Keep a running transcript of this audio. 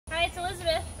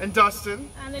And Dustin.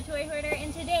 I'm the Toy Hoarder,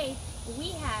 and today we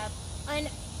have an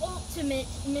ultimate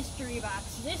mystery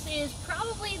box. This is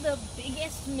probably the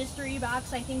biggest mystery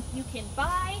box I think you can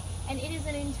buy, and it is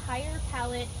an entire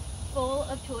pallet full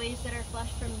of toys that are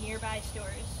flushed from nearby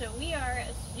stores. So we are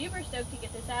super stoked to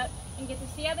get this out and get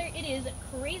this together. It is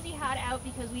crazy hot out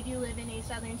because we do live in a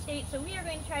southern state, so we are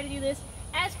going to try to do this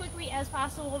as quickly as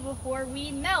possible before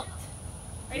we melt.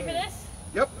 Ready for this?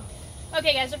 Yep.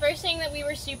 Okay guys, the first thing that we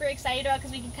were super excited about,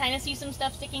 because we can kind of see some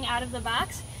stuff sticking out of the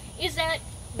box, is that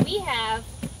we have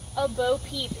a Bo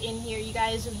Peep in here, you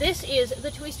guys. This is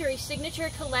the Toy Story Signature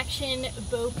Collection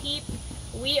Bo Peep.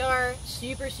 We are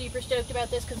super stoked about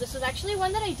this because this is actually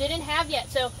one that I didn't have yet.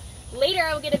 So later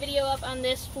I will get a video up on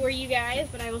this for you guys,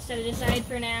 but I will set it aside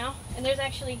for now. And there's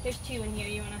two in here.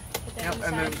 You want to put that on the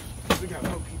side? And then we got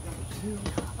Bo Peep number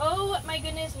 2. Oh my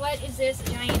goodness, what is this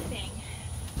giant thing?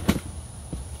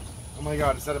 Oh my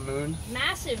god, is that a moon?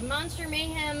 Massive Monster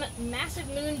Mayhem Massive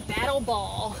Moon Battle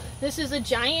Ball. This is a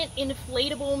giant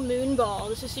inflatable moon ball.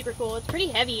 This is super cool. It's pretty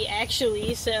heavy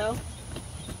actually, so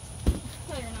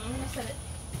I don't know, I'm gonna set it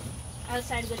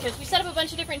outside of the totes. We set up a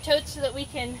bunch of different totes so that we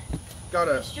can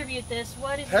distribute this.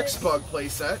 What is Hex this? Bug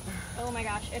playset. Oh my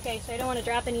gosh. Okay, so I don't want to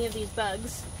drop any of these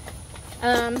bugs.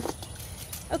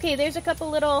 Okay, there's a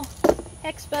couple little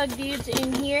Hex Bug dudes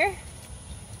in here.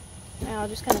 I'll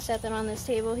just kind of set them on this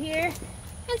table here.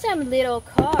 And some little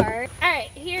cards.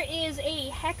 Alright, here is a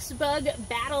Hex Bug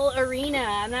Battle Arena.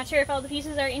 I'm not sure if all the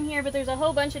pieces are in here, but there's a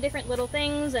whole bunch of different little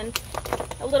things, and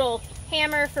a little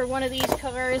hammer for one of these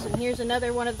cars, and here's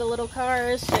another one of the little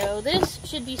cars. So this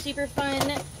should be super fun.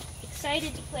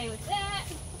 Excited to play with that.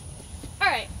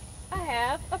 Alright, I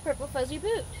have a purple fuzzy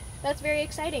boot. That's very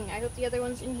exciting. I hope the other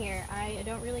one's in here. I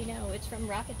don't really know. It's from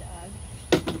Rocket Dog.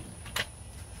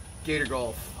 Gator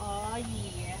Golf. Oh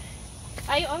yeah.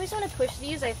 I always want to push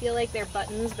these. I feel like they're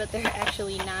buttons, but they're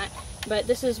actually not. But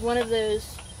this is one of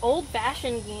those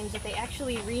old-fashioned games that they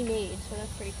actually remade, so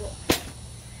that's pretty cool.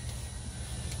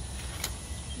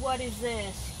 What is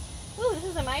this? Ooh, this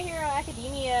is a My Hero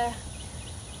Academia,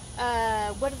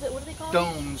 what is it? What are they called?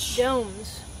 Domes.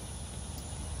 Domes.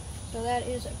 So that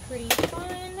is pretty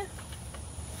fun.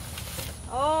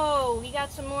 Oh, we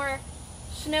got some more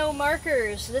snow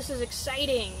markers. This is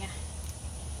exciting.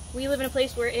 We live in a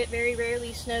place where it very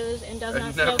rarely snows and does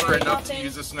not snow very enough often. to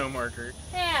use a snow marker.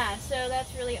 Yeah, so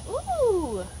that's really...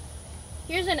 Ooh!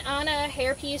 Here's an Anna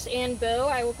hairpiece and bow.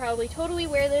 I will probably totally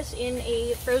wear this in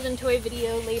a Frozen toy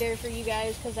video later for you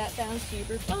guys because that sounds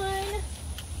super fun.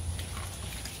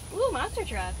 Ooh, monster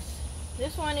trucks.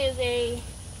 This one is a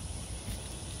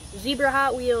Zebra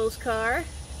Hot Wheels car.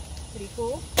 Pretty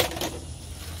cool.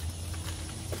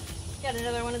 Got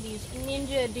another one of these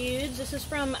ninja dudes. This is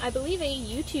from, I believe, a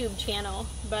YouTube channel,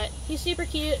 but he's super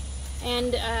cute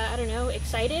and, I don't know,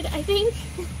 excited, I think.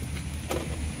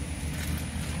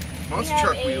 Monster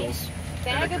truck wheels.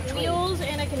 Bag of wheels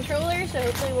and a controller, so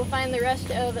hopefully we'll find the rest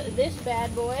of this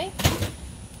bad boy.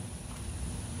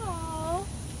 Aww,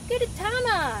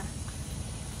 Gudetama!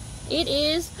 It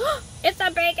is, it's a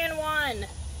bacon one!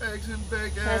 Eggs and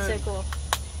bacon! That's so cool.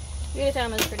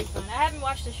 Gudetama is pretty fun. I haven't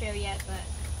watched the show yet, but...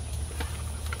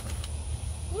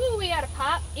 Ooh, we got a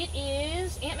pop. It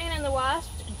is Ant-Man and the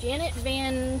Wasp, Janet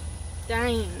Van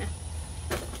Dyne.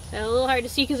 So a little hard to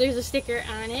see because there's a sticker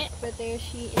on it, but there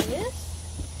she is.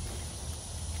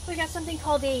 We got something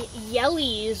called a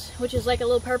Yellies, which is like a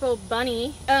little purple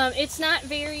bunny. It's not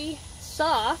very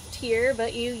soft here,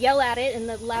 but you yell at it, and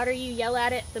the louder you yell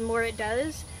at it, the more it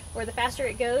does, or the faster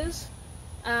it goes.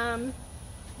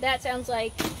 That sounds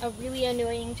like a really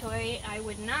annoying toy. I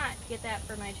would not get that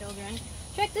for my children.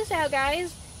 Check this out,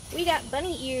 guys. We got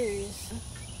bunny ears.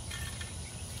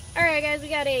 Alright, guys, we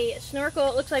got a snorkel.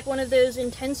 It looks like one of those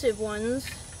intensive ones,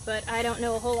 but I don't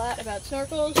know a whole lot about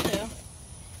snorkels, so...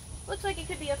 Looks like it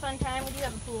could be a fun time. We do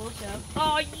have a pool, so...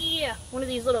 Oh, yeah! One of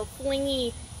these little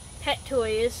flingy pet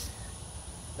toys.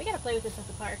 We gotta play with this at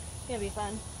the park. It's gonna be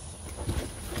fun.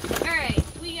 Alright,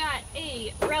 we got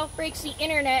a Ralph Breaks the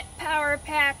Internet Power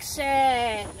Pack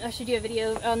set. I should do a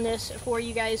video on this for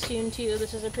you guys soon too.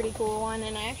 This is a pretty cool one,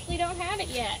 and I actually don't have it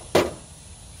yet.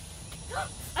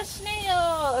 A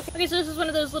snail! Okay, so this is one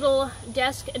of those little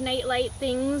desk nightlight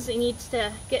things. It needs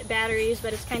to get batteries,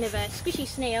 but it's kind of a squishy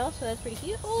snail, so that's pretty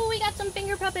cute. Oh, we got some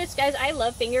finger puppets. Guys, I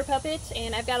love finger puppets,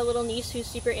 and I've got a little niece who's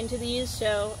super into these,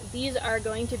 so these are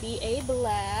going to be a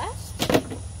blast.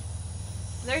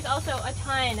 There's also a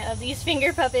ton of these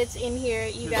finger puppets in here,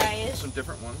 you guys. Some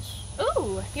different ones.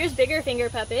 Ooh, here's bigger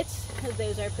finger puppets.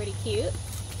 Those are pretty cute.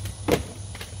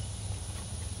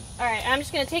 Alright, I'm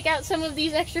just going to take out some of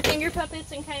these extra finger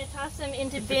puppets and kind of toss them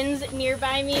into bins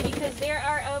nearby me because there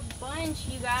are a bunch,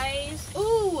 you guys.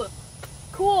 Ooh!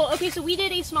 Cool. Okay, so we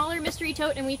did a smaller mystery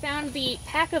tote and we found the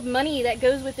pack of money that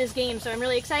goes with this game. So I'm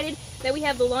really excited that we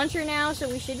have the launcher now, so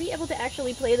we should be able to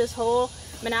actually play this whole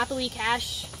Monopoly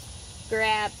cash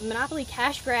grab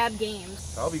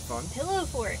games. That'll be fun. Pillow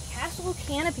fort, castle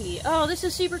canopy. Oh, this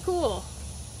is super cool.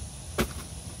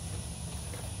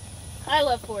 I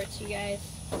love forts, you guys.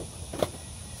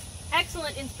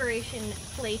 Excellent inspiration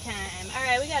playtime.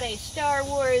 Alright, we got a Star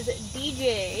Wars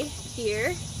DJ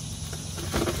here.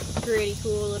 Pretty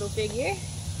cool little figure.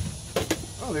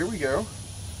 Oh, there we go.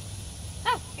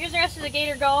 Oh, here's the rest of the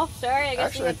Gator Golf. Sorry, I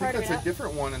guess actually, I think that's a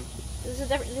different one. And this is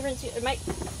a different. It might.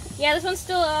 Yeah, this one's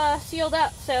still sealed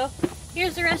up. So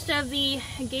here's the rest of the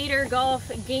Gator Golf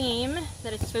game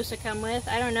that it's supposed to come with.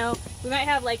 I don't know. We might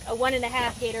have like a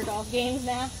 1.5 Gator Golf games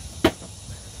now.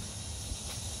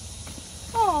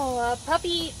 Oh, a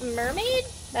puppy mermaid?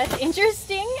 That's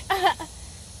interesting.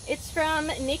 It's from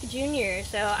Nick Jr.,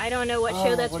 so I don't know what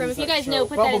show that's from. If you guys know,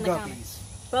 put that in the comments.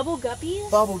 Bubble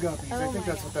Guppies? Bubble Guppies. Oh, I think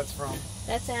that's what that's from.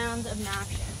 That sounds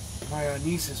obnoxious. My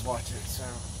nieces watch it, so.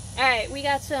 Alright, we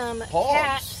got some Pogs.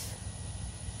 cats.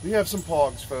 We have some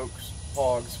Pogs, folks.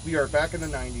 Pogs. We are back in the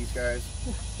 90s, guys.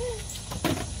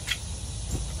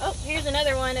 Oh, here's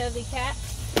another one of the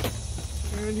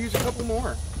cats. And here's a couple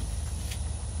more.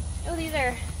 Oh, these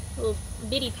are little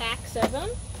bitty packs of them.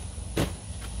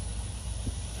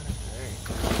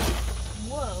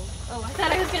 Whoa. Oh, I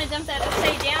thought I was going to dump that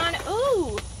upside down.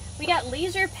 Ooh, we got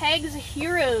Laser Pegs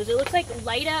Heroes. It looks like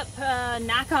light up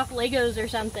knockoff Legos or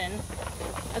something.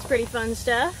 That's pretty fun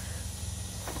stuff.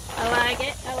 I like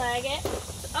it. I like it.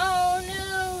 Oh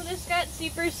no, this got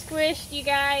super squished, you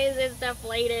guys. It's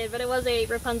deflated, but it was a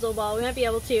Rapunzel ball. We might be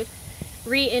able to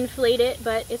re-inflate it,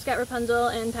 but it's got Rapunzel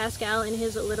and Pascal in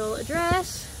his little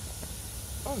dress.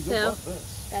 Oh, you'll love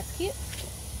this. That's cute.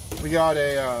 We got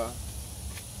a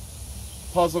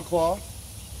puzzle cloth.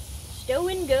 Stow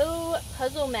and Go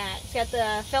puzzle mat. It's got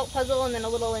the felt puzzle and then a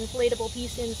little inflatable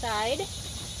piece inside.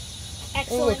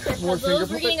 Excellent for puzzles.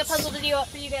 We're getting a puzzle video up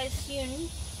for you guys soon.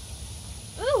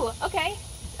 Ooh, okay.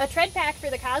 A tread pack for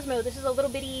the Cosmo. This is a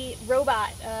little bitty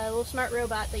robot, a little smart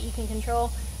robot that you can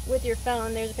control with your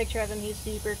phone. There's a picture of him. He's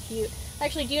super cute. I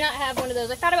actually do not have one of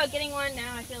those. I thought about getting one.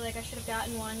 Now I feel like I should have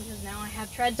gotten one because now I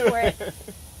have treads for it.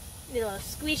 Little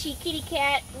squishy kitty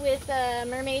cat with a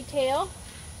mermaid tail.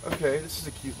 Okay, this is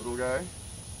a cute little guy.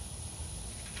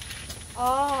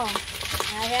 Oh,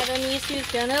 I have a niece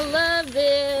who's gonna love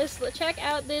this. Let's check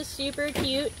out this super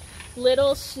cute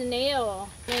little snail.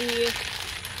 Then you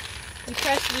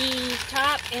press the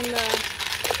top and the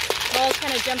balls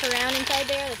kind of jump around inside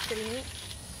there. That's pretty neat.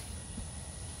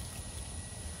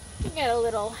 We got a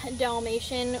little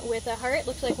Dalmatian with a heart.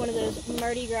 Looks like one of those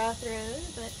Mardi Gras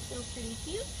throws, but still pretty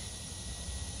cute.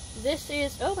 This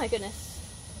is, oh my goodness.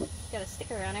 Got a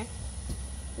sticker on her.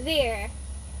 There.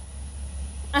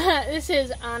 This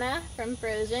is Anna from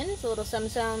Frozen. It's a little Tsum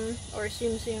Tsum or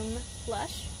Tsum Tsum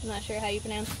plush. I'm not sure how you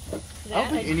pronounce that. I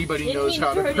don't think anybody knows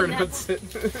how to pronounce it.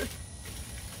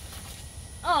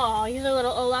 Oh, here's a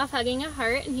little Olaf hugging a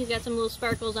heart, and he's got some little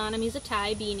sparkles on him. He's a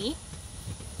tie beanie.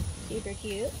 Super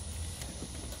cute.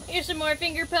 Here's some more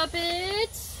finger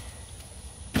puppets.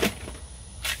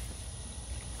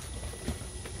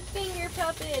 Finger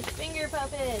puppets, finger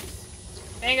puppets.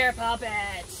 Finger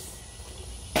puppets.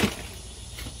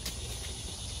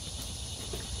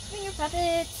 Finger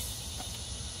puppets.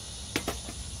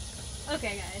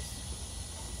 Okay, guys.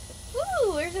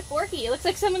 Ooh, there's a Forky. It looks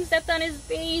like someone stepped on his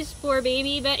face, poor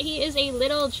baby, but he is a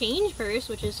little change purse,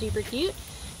 which is super cute.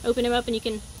 Open him up and you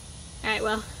can... Alright,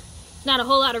 well, not a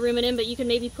whole lot of room in him, but you can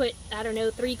maybe put, I don't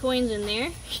know, 3 coins in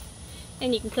there.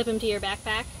 And you can clip him to your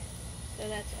backpack. So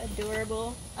that's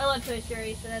adorable. I love Toy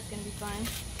Story, so that's going to be fun.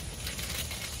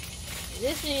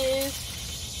 This is...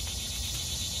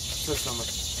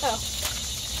 Oh.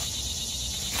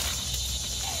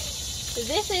 So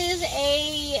this is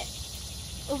a...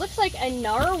 It looks like a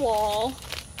narwhal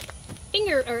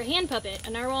finger or hand puppet. A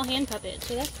narwhal hand puppet.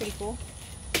 So that's pretty cool.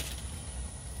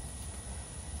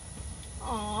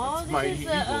 Aww, this is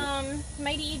a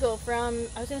Mighty Eagle from,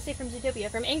 I was going to say from Zootopia,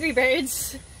 from Angry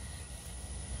Birds.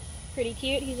 Pretty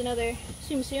cute. He's another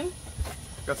Tsum Tsum.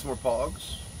 Got some more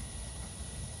Pogs.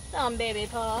 Some baby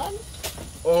Pogs.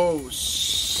 Oh,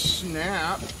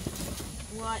 snap.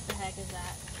 What the heck is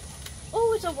that?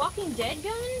 Oh, it's a Walking Dead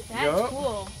gun? That's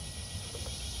cool.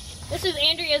 This is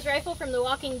Andrea's rifle from The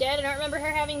Walking Dead. I don't remember her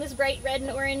having this bright red and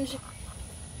orange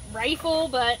rifle,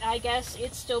 but I guess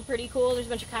it's still pretty cool. There's a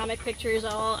bunch of comic pictures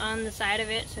all on the side of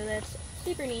it, so that's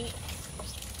super neat.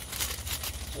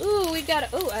 Ooh, we got,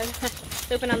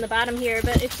 it's open on the bottom here,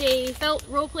 but it's a felt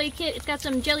role play kit. It's got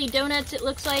some jelly donuts, it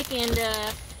looks like, and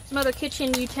some other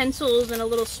kitchen utensils and a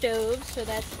little stove, so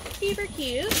that's super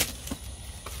cute.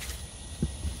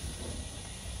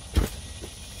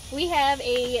 We have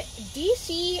a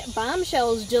DC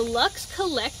Bombshells Deluxe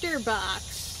Collector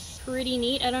Box. Pretty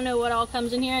neat. I don't know what all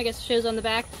comes in here. I guess it shows on the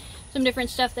back some different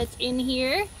stuff that's in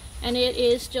here. And it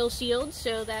is still sealed,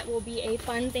 so that will be a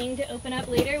fun thing to open up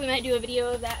later. We might do a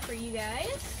video of that for you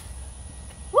guys.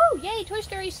 Woo! Yay! Toy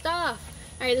Story stuff!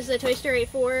 Alright, this is a Toy Story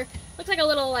 4. Looks like a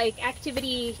little, like,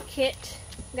 activity kit.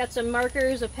 Got some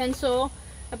markers, a pencil,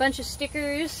 a bunch of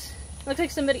stickers. Looks like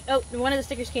somebody... Oh, one of the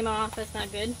stickers came off. That's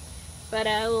not good. But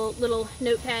a little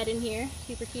notepad in here.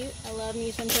 Super cute. I love me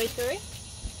some Toy Story.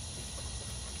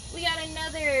 We got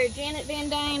another Janet Van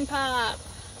Dyne pop.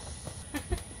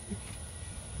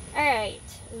 Alright,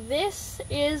 this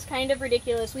is kind of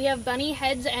ridiculous. We have bunny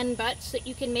heads and butts that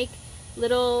you can make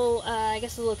little, I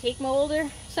guess a little cake mold or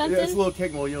something. Yeah, it's a little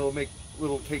cake mold. You'll make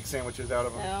little cake sandwiches out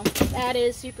of them. So, that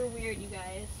is super weird, you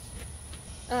guys.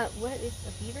 What is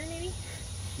a beaver maybe?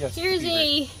 Yes. Here's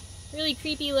a really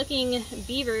creepy looking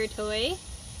beaver toy.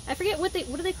 I forget what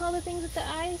do they call the things with the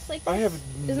eyes like this? I have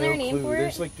Isn't there a name for it?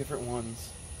 There's like different ones.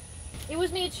 It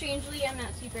was made strangely. I'm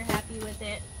not super happy with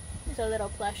it. It's a little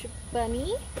plush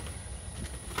bunny.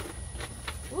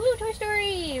 Ooh, Toy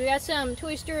Story! We got some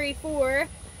Toy Story 4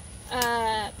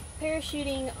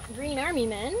 parachuting Green Army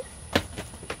men.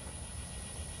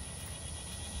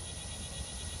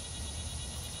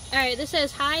 Alright, this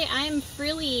says, "Hi, I'm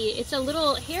Frilly." It's a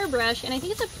little hairbrush, and I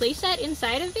think it's a playset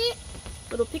inside of it.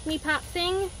 Little pikmi pop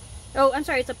thing. Oh, I'm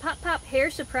sorry, it's a Pop Pop hair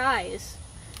surprise.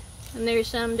 And there's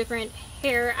some different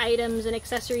hair items and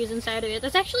accessories inside of it.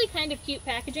 That's actually kind of cute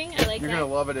packaging. I like that. You're gonna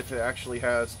love it if it actually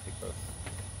has.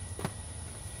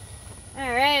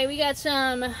 Alright, we got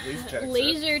some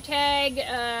laser tag,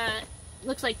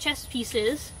 looks like chess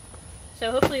pieces.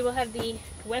 So hopefully we'll have the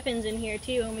weapons in here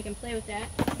too, and we can play with that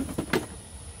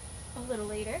a little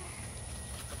later.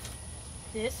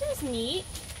 This is neat.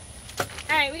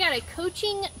 Alright, we got a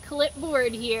coaching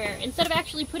clipboard here. Instead of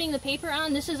actually putting the paper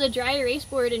on, this is a dry erase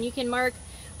board, and you can mark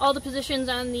all the positions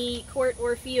on the court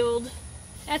or field.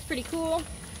 That's pretty cool.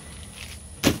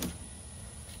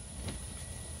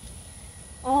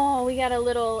 Oh, we got a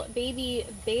little baby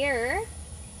bear.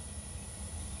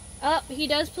 Oh, he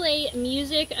does play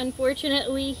music.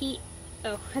 Unfortunately,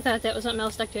 oh, I thought that was something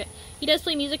else stuck to it. He does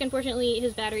play music. Unfortunately,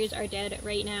 his batteries are dead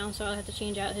right now, so I'll have to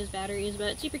change out his batteries.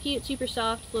 But super cute, super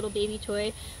soft little baby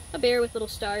toy. A bear with little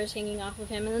stars hanging off of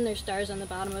him, and then there's stars on the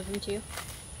bottom of him too.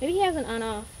 Maybe he has an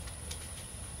on-off.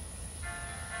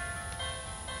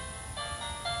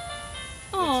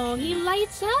 Oh, he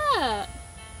lights up!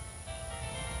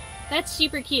 That's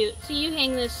super cute. So you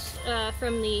hang this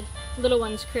from the little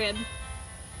one's crib.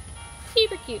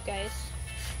 Super cute, guys.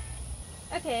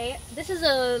 Okay, this is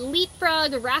a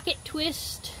Leapfrog Rocket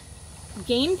Twist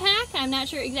game pack. I'm not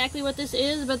sure exactly what this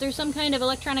is, but there's some kind of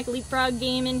electronic leapfrog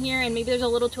game in here, and maybe there's a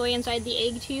little toy inside the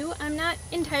egg too. I'm not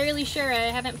entirely sure.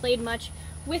 I haven't played much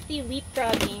with the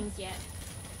leapfrog games yet.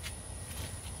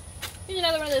 Here's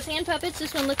another one of those hand puppets.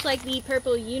 This one looks like the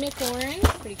purple unicorn.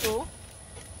 Pretty cool.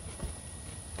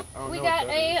 We got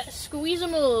a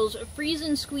Squeezamals, Freeze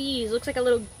and Squeeze. Looks like a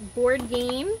little board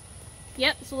game.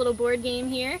 Yep, it's a little board game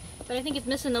here, but I think it's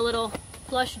missing the little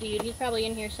plush dude. He's probably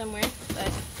in here somewhere,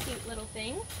 but cute little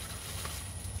thing.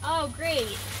 Oh,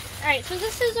 great. Alright, so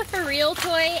this is a for real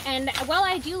toy, and while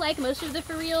I do like most of the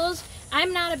for reals,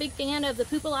 I'm not a big fan of the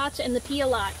Poopalots and the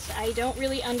Pee-a-lots. I don't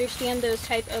really understand those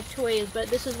type of toys, but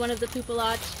this is one of the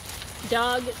Poopalots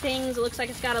dog things. It looks like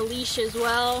it's got a leash as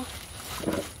well.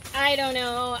 I don't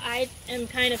know. I am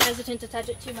kind of hesitant to touch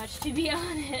it too much, to be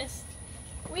honest.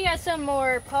 We got some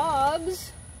more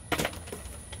Pogs.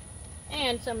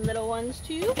 And some little ones,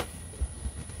 too.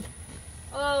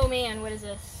 Oh, man, what is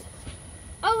this?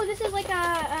 Oh, this is like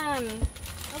a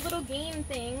little game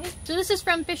thing. So this is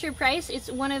from Fisher-Price. It's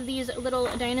one of these little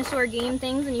dinosaur game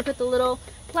things, and you put the little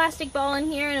plastic ball in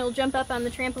here, and it'll jump up on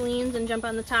the trampolines and jump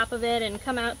on the top of it and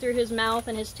come out through his mouth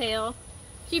and his tail.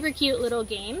 Super cute little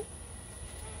game.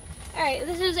 Alright,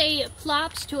 this is a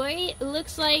Plops toy. It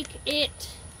looks like it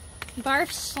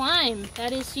barfs slime.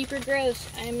 That is super gross.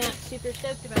 I'm not super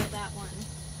stoked about that one.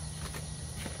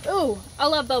 Oh, I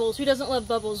love bubbles. Who doesn't love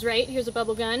bubbles, right? Here's a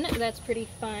bubble gun. That's pretty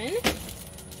fun.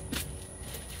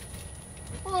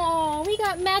 Oh, we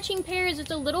got matching pairs.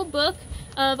 It's a little book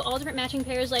of all different matching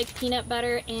pairs like peanut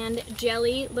butter and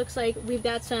jelly. Looks like we've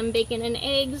got some bacon and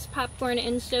eggs, popcorn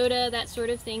and soda, that sort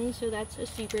of thing. So that's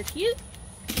super cute.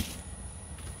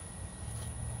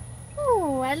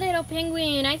 Oh, Oh, a little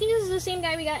penguin. I think this is the same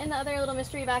guy we got in the other little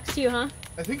mystery box too, huh?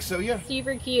 I think so, yeah.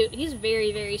 Super cute. He's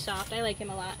very, very soft. I like him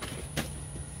a lot.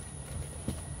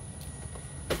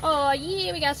 Oh,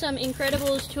 yeah, we got some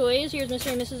Incredibles toys. Here's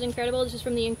Mr. and Mrs. Incredible. This is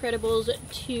from the Incredibles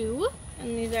 2.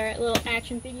 And these are little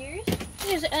action figures.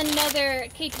 Here's another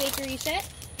cake bakery set.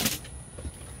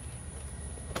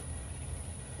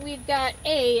 We've got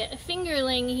a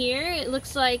fingerling here. It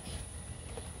looks like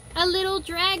a little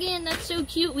dragon. That's so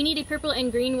cute. We need a purple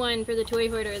and green one for the Toy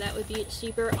Hoarder. That would be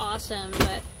super awesome.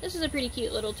 But this is a pretty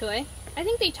cute little toy. I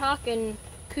think they talk and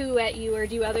coo at you or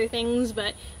do other things,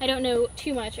 but I don't know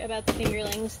too much about the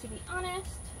fingerlings, to be honest.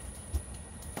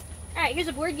 Alright, here's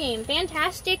a board game.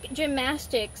 Fantastic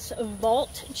Gymnastics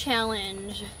Vault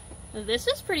Challenge. This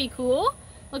is pretty cool.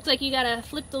 Looks like you gotta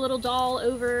flip the little doll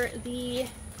over the...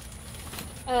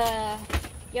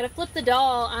 you gotta flip the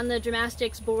doll on the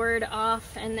gymnastics board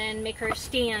off and then make her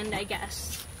stand, I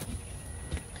guess.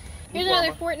 Here's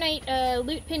another Fortnite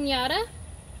loot pinata.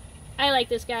 I like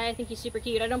this guy. I think he's super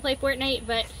cute. I don't play Fortnite,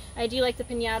 but I do like the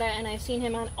pinata, and I've seen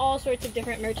him on all sorts of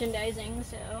different merchandising,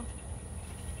 so...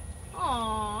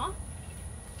 Aww.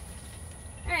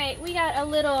 Alright, we got a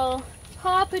little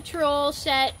Paw Patrol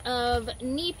set of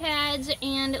knee pads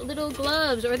and little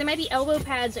gloves, or there might be elbow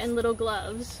pads and little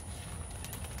gloves.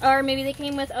 Or maybe they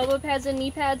came with elbow pads and knee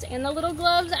pads and the little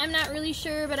gloves. I'm not really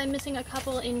sure, but I'm missing a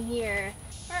couple in here.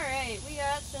 Alright, we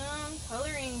got some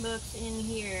coloring books in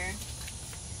here.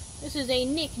 This is a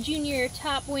Nick Jr.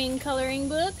 Top Wing coloring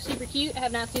book. Super cute. I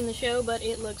have not seen the show, but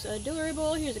it looks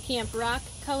adorable. Here's a Camp Rock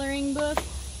coloring book.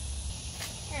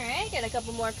 Alright, got a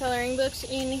couple more coloring books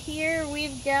in here.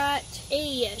 We've got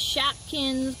a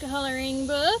Shopkins coloring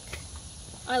book.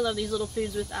 I love these little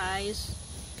foods with eyes.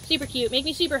 Super cute. Make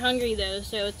me super hungry though,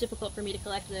 so it's difficult for me to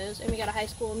collect those. And we got a High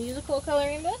School Musical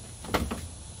coloring book.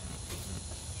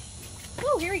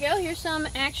 Oh, here we go. Here's some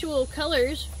actual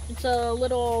colors. It's a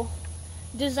little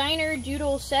designer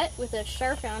doodle set with a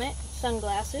shark on it,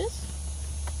 sunglasses.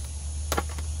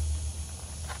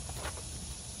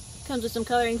 Comes with some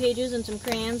coloring pages and some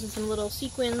crayons and some little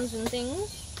sequins and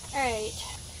things. Alright,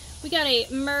 we got a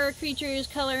Mer Creatures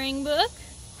coloring book.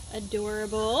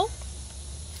 Adorable.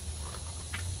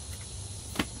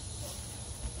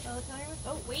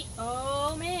 Oh, wait.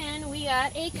 Oh, man. We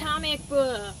got a comic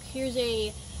book. Here's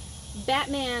a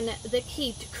Batman the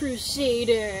Caped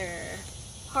Crusader.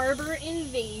 Harbor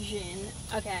Invasion.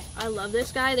 Okay, I love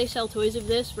this guy. They sell toys of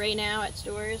this right now at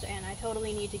stores, and I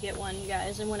totally need to get one,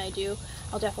 guys. And when I do,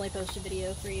 I'll definitely post a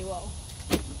video for you all.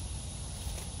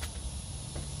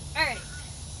 Alright,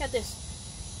 got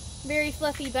this very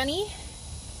fluffy bunny.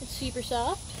 It's super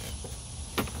soft.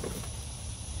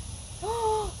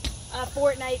 Oh, a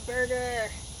Fortnite burger.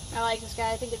 I like this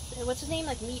guy. I think it's, what's his name?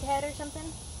 Like Meathead or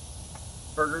something?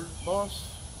 Burger Boss?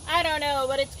 I don't know,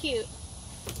 but it's cute.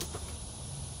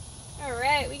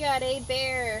 Alright, we got a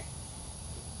bear.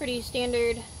 Pretty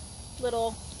standard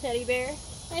little teddy bear.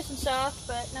 Nice and soft,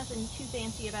 but nothing too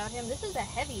fancy about him. This is a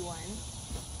heavy one.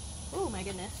 Oh my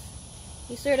goodness.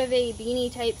 He's sort of a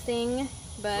beanie type thing,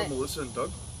 but... Melissa and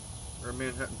Doug? Or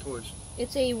Manhattan Toys?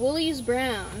 It's a Woolies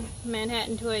Brown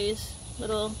Manhattan Toys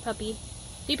little puppy.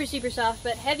 Super, super soft,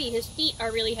 but heavy. His feet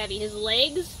are really heavy. His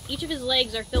legs, each of his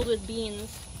legs are filled with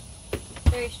beans.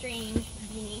 Very strange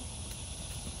beanie.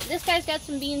 This guy's got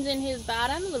some beans in his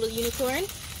bottom, a little unicorn.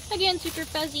 Again, super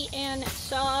fuzzy and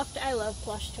soft. I love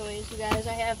plush toys, you guys.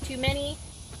 I have too many.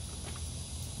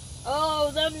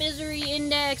 Oh, the Misery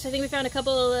Index. I think we found a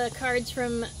couple of cards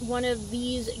from one of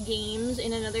these games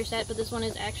in another set, but this one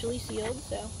is actually sealed,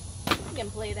 so we can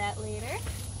play that later.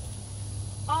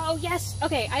 Oh, yes!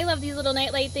 Okay, I love these little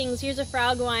nightlight things. Here's a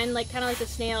frog one, like kind of like a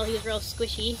snail. He's real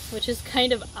squishy, which is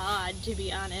kind of odd, to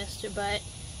be honest, but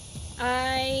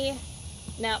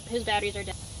no, his batteries are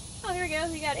dead. Oh, here we go.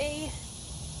 We got a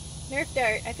Nerf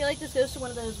dart. I feel like this goes to one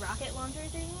of those rocket launcher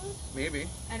things. Maybe.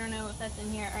 I don't know if that's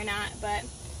in here or not, but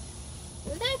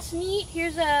that's neat.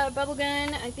 Here's a bubble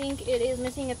gun. I think it is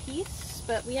missing a piece,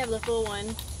 but we have the full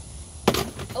one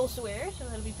elsewhere, so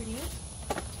that'll be pretty neat.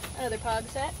 Another Pog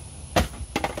set.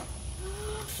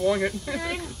 Flung it.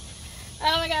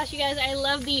 Oh my gosh, you guys, I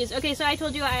love these. Okay, so I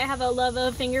told you I have a love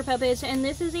of finger puppets, and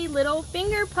this is a little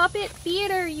finger puppet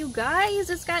theater, you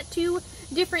guys. It's got two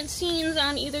different scenes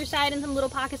on either side and some little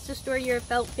pockets to store your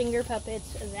felt finger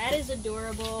puppets. That is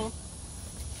adorable.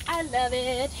 I love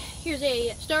it. Here's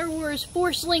a Star Wars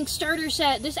Force Link starter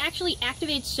set. This actually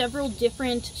activates several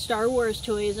different Star Wars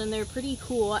toys, and they're pretty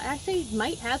cool. I actually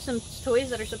might have some toys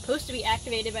that are supposed to be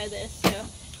activated by this, so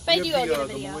if I do, I'll get a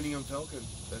video. The Millennium Falcon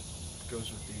that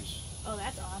goes with these. Oh,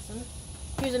 that's awesome.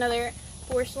 Here's another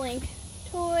Force Link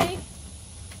toy.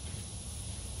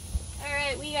 Alright,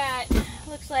 Alright, we got,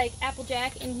 looks like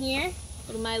Applejack in here.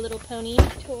 Little My Little Pony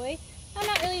toy. I'm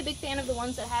not really a big fan of the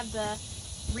ones that have the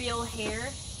real hair.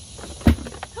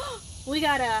 We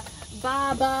got a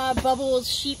Baba Bubbles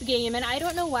sheep game, and I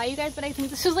don't know why, you guys, but I think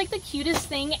this is like the cutest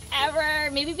thing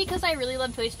ever. Maybe because I really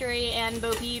love Toy Story and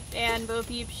Bo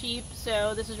Peep sheep,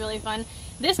 so this is really fun.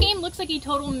 This game looks like a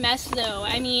total mess, though.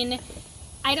 I mean,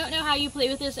 I don't know how you play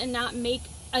with this and not make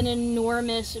an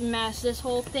enormous mess. This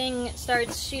whole thing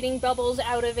starts shooting bubbles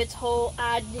out of its hole.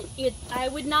 I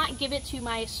would not give it to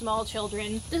my small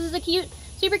children. This is a cute,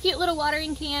 super cute little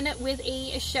watering can with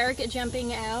a shark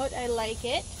jumping out. I like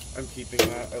it. I'm keeping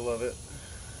that. I love it.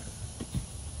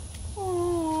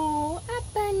 Oh,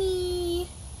 a bunny.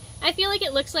 I feel like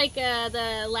it looks like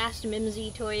the last Mimsy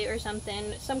toy or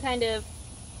something. Some kind of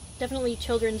definitely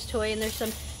children's toy, and there's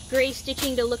some gray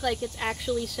stitching to look like it's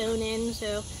actually sewn in,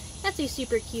 so that's a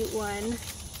super cute one.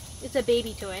 It's a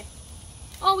baby toy.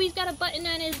 Oh, he's got a button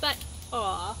on his butt.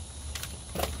 Aw.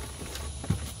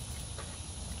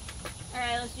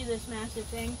 Alright, let's do this massive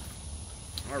thing.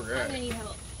 Alright. I'm gonna need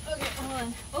help. Okay, hold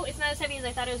on. Oh, it's not as heavy as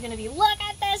I thought it was gonna be. Look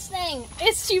at this thing!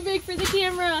 It's too big for the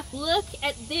camera. Look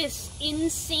at this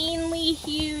insanely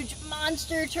huge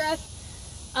monster truck.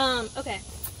 Okay.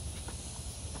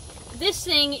 This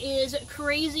thing is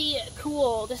crazy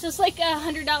cool. This is like a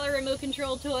 $100 remote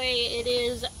control toy. It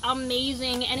is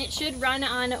amazing, and it should run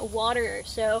on water.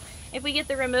 So if we get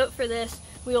the remote for this,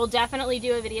 we will definitely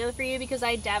do a video for you, because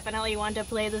I definitely want to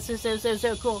play. This is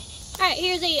so cool. Alright,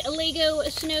 here's a Lego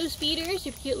snow speeder.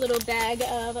 Super cute little bag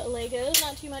of Legos.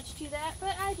 Not too much to that,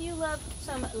 but I do love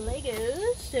some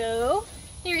Legos. So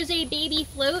here's a baby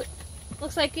float.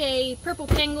 Looks like a purple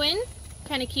penguin.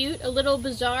 Kind of cute. A little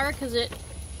bizarre because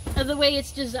of the way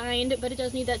it's designed, but it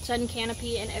does need that sun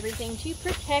canopy and everything to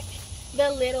protect the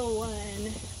little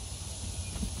one.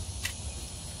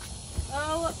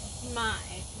 Oh my.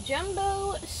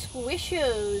 Jumbo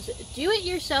Squishos.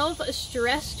 Do-it-yourself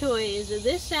stress toys.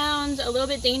 This sounds a little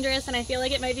bit dangerous, and I feel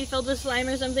like it might be filled with slime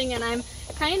or something, and I'm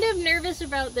kind of nervous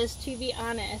about this, to be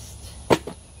honest.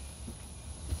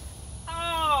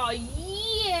 Oh,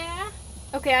 yeah!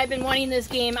 Okay, I've been wanting this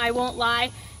game, I won't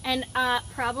lie. And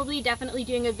probably definitely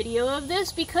doing a video of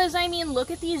this, because I mean, look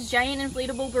at these giant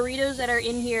inflatable burritos that are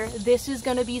in here. This is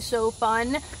gonna be so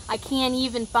fun. I can't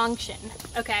even function.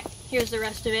 Okay, here's the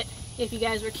rest of it, if you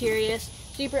guys were curious.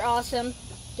 Super awesome.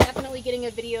 Definitely getting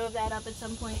a video of that up at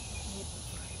some point.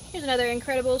 Here's another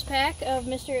Incredibles pack of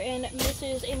Mr. and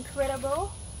Mrs.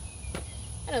 Incredible.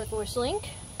 Another Force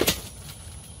Link.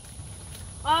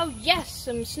 Oh yes,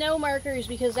 some snow markers,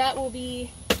 because that will be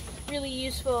really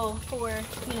useful for,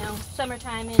 you know,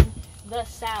 summertime in the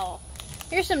South.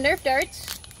 Here's some Nerf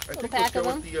darts. I think let's go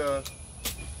with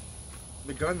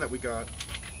the gun that we got.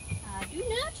 I do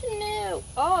not know.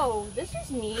 Oh, this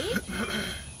is neat.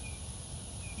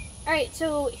 Alright,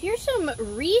 so here's some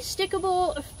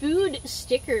re-stickable food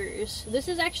stickers. This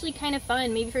is actually kind of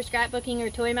fun, maybe for scrapbooking or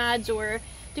toy mods or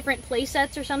different play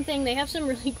sets or something. They have some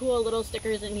really cool little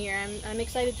stickers in here. I'm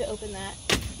excited to open that.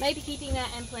 Might be keeping that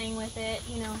and playing with it.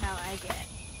 You know how I get.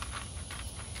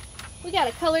 We got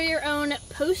a color your own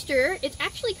poster. It's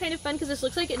actually kind of fun because this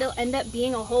looks like it'll end up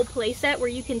being a whole play set where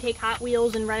you can take Hot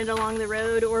Wheels and run it along the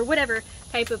road or whatever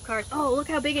type of cars. Oh, look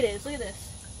how big it is. Look at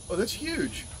this. Oh, that's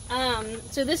huge.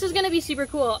 So this is going to be super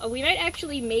cool. We might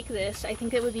actually make this. I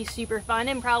think it would be super fun,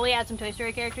 and probably add some Toy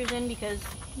Story characters in, because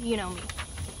you know me.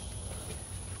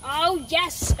 Oh,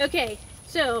 yes! Okay,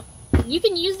 so you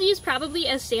can use these probably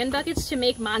as sand buckets to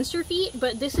make monster feet,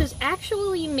 but this is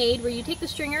actually made where you take the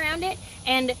string around it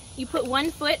and you put one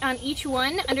foot on each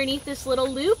one underneath this little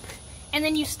loop, and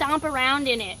then you stomp around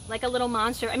in it like a little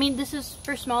monster. I mean, this is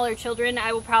for smaller children.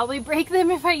 I will probably break them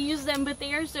if I use them, but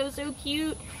they are so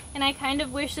cute, and I kind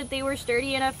of wish that they were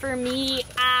sturdy enough for me.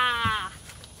 Ah!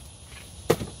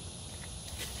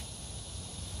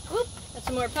 Oop, got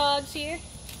some more pogs here.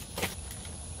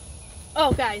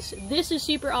 Oh guys, this is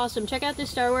super awesome. Check out this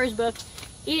Star Wars book.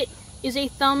 It is a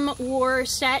thumb war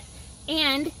set,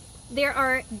 and there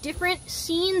are different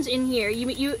scenes in here.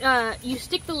 You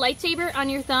stick the lightsaber on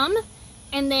your thumb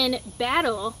and then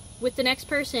battle with the next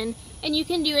person, and you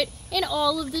can do it in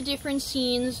all of the different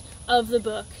scenes of the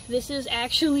book. This is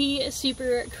actually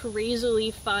super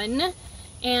crazily fun,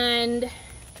 and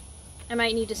I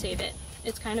might need to save it.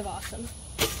 It's kind of awesome.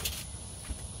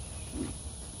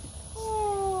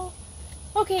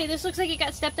 Okay, this looks like it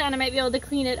got stepped on. I might be able to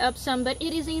clean it up some, but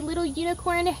it is a little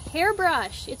unicorn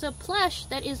hairbrush. It's a plush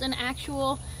that is an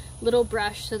actual little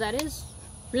brush, so that is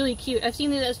really cute. I've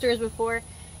seen these at stores before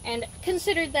and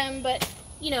considered them, but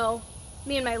you know,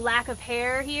 me and my lack of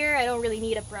hair here, I don't really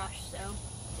need a brush, so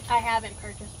I haven't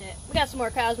purchased it. We got some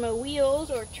more Cosmo wheels,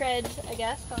 or treads, I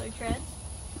guess, colored treads.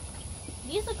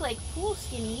 These look like pool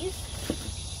skinnies.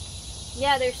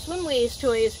 Yeah, they're swimways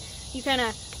toys. You kind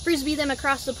of frisbee them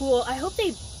across the pool. I hope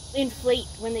they inflate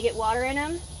when they get water in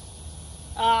them.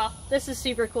 This is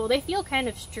super cool. They feel kind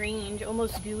of strange,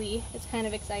 almost gooey. It's kind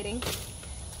of exciting.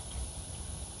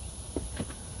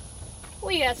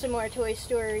 We got some more Toy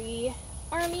Story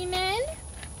Army Men.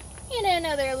 And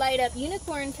another light up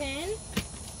unicorn pin.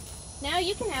 Now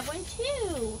you can have one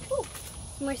too. Ooh,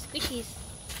 some more squishies.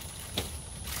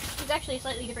 It's actually a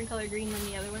slightly different color green than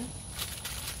the other one.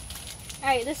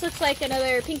 Alright, this looks like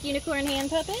another pink unicorn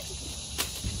hand puppet.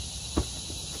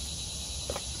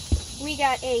 We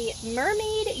got a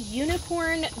mermaid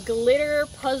unicorn glitter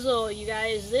puzzle, you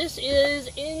guys. This is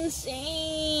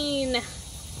insane.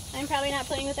 I'm probably not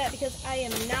playing with that because I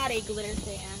am not a glitter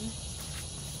fan.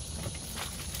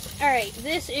 Alright,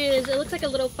 this is, it looks like a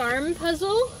little farm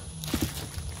puzzle.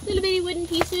 Little bitty wooden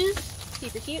pieces.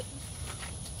 Super cute.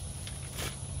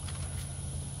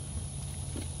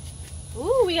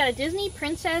 Ooh, we got a Disney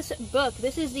princess book.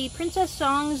 This is the Princess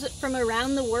Songs from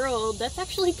Around the World. That's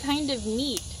actually kind of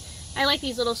neat. I like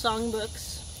these little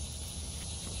songbooks.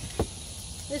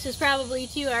 This is probably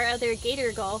to our other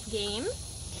Gator Golf game.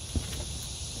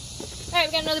 Alright,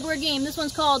 we got another board game. This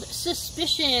one's called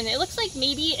Suspicion. It looks like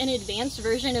maybe an advanced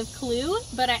version of Clue,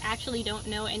 but I actually don't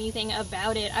know anything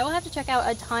about it. I will have to check out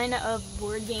a ton of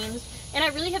board games, and I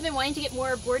really have been wanting to get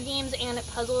more board games and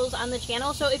puzzles on the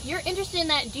channel, so if you're interested in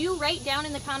that, do write down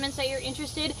in the comments that you're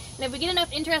interested, and if we get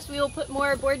enough interest, we will put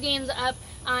more board games up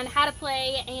on how to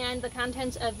play and the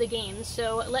contents of the games,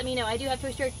 so let me know. I do have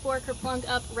Toy Story 4 Kerplunk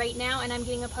up right now, and I'm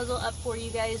getting a puzzle up for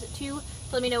you guys too, so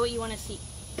let me know what you want to see.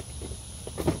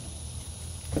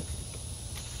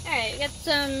 Alright, we got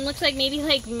some, looks like maybe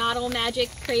like Model Magic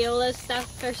Crayola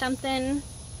stuff or something.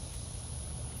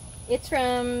 It's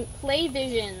from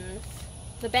Playvisions.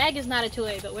 The bag is not a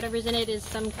toy, but whatever's in it is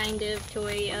some kind of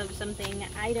toy of something.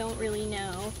 I don't really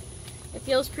know. It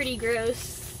feels pretty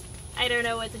gross. I don't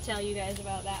know what to tell you guys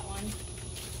about that one.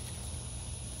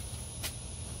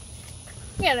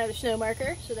 We got another snow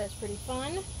marker, so that's pretty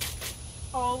fun.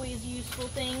 Always useful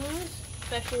things,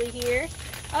 especially here.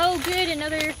 Oh good,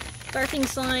 another barfing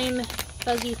slime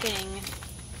fuzzy thing.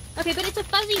 Okay, but it's a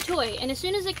fuzzy toy, and as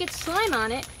soon as it gets slime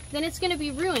on it, then it's gonna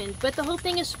be ruined. But the whole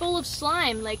thing is full of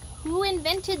slime. Like, who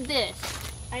invented this?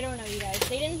 I don't know, you guys.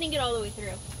 They didn't think it all the way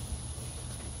through.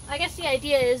 I guess the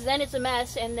idea is then it's a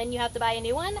mess, and then you have to buy a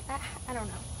new one? I don't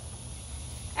know.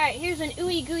 Alright, here's an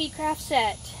ooey gooey craft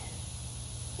set.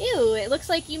 Ew, it looks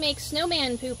like you make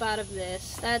snowman poop out of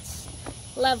this. That's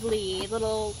lovely.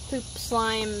 Little poop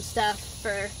slime stuff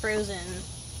for Frozen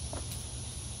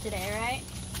today, right?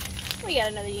 We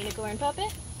got another unicorn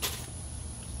puppet.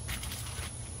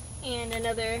 And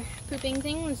another pooping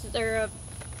thing. This is a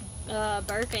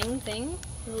barfing thing.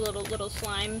 A little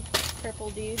slime purple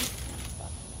dude.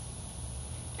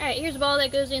 Alright, here's a ball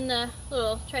that goes in the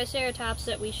little Triceratops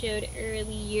that we showed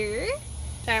earlier.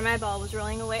 Sorry, my ball was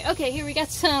rolling away. Okay, here we got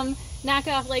some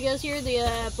knockoff Legos here.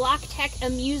 The Block Tech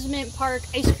Amusement Park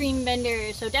Ice Cream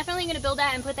Vendor. So definitely going to build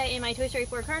that and put that in my Toy Story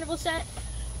 4 Carnival set,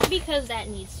 because that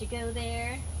needs to go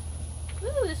there.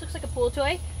 Ooh, this looks like a pool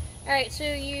toy. Alright, so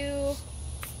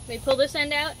they pull this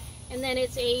end out, and then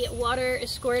it's a water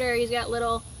escorter. He's got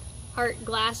little heart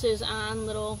glasses on,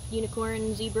 little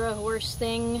unicorn, zebra, horse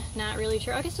thing. Not really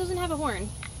sure. I guess it doesn't have a horn.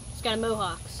 It's got a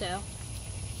mohawk, so.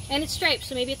 And it's striped,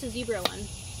 so maybe it's a zebra one.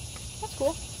 That's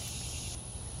cool.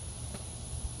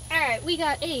 Alright, we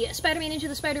got a Spider-Man Into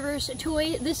the Spider-Verse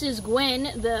toy. This is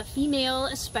Gwen, the female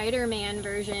Spider-Man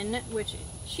version, which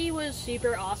she was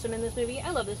super awesome in this movie.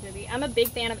 I love this movie. I'm a big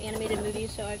fan of animated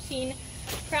movies, so I've seen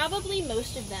probably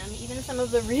most of them, even some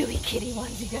of the really kiddie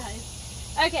ones, you guys.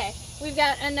 Okay, we've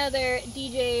got another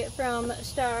DJ from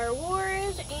Star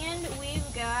Wars, and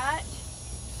we've got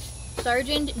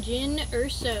Sergeant Jyn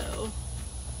Erso.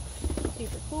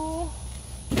 Super cool.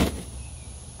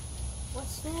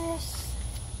 What's this?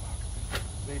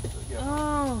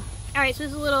 Oh, alright, so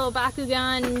this is a little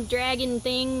Bakugan dragon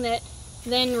thing that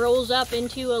then rolls up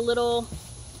into a little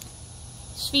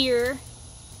sphere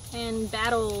and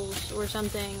battles or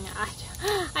something.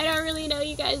 I don't really know,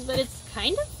 you guys, but it's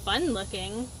kind of fun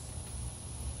looking.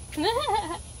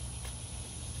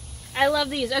 I love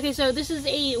these. Okay, so this is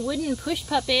a wooden push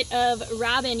puppet of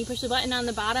Robin. You push the button on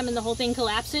the bottom and the whole thing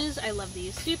collapses. I love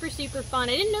these. Super, super fun.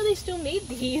 I didn't know they still made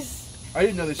these. I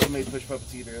didn't know they still made push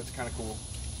puppets either. That's kind of cool.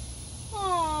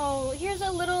 Oh, here's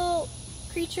a little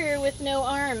creature with no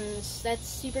arms. That's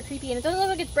super creepy, and it doesn't look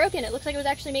like it's broken. It looks like it was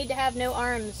actually made to have no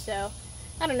arms, so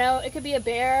I don't know. It could be a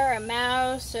bear, a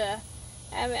mouse,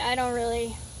 I don't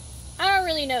really I don't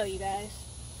really know, you guys.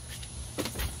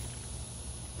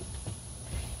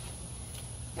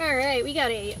 Alright, we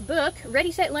got a book.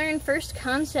 Ready, Set, Learn, First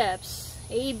Concepts.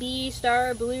 A, B,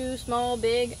 star, blue, small,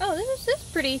 big. Oh, this is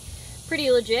pretty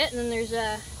legit. And then there's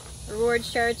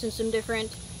rewards charts and some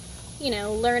different, you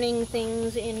know, learning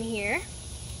things in here.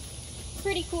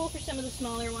 Pretty cool for some of the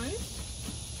smaller ones.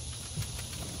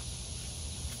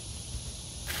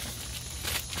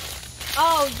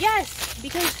 Oh, yes!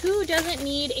 Because who doesn't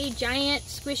need a giant,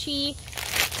 squishy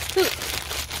hoop?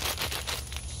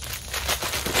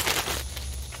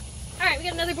 Alright, we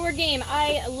got another board game.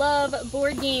 I love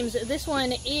board games. This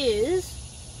one is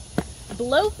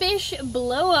Blowfish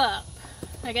Blow Up.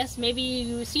 I guess maybe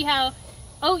you see how...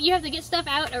 Oh, you have to get stuff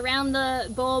out around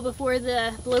the bowl before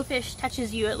the blowfish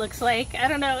touches you, it looks like. I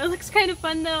don't know. It looks kind of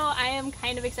fun, though. I am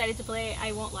kind of excited to play,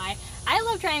 I won't lie. I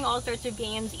love trying all sorts of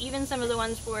games, even some of the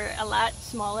ones for a lot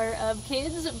smaller of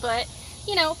kids, but,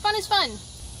 you know, fun is fun.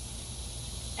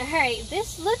 Alright,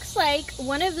 this looks like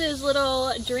one of those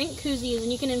little drink koozies,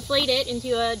 and you can inflate it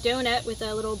into a donut with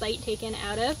a little bite taken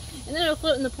out of, and then it'll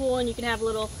float in the pool, and you can have a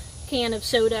little can of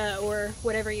soda or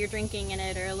whatever you're drinking in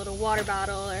it, or a little water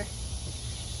bottle, or...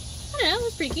 I don't know, it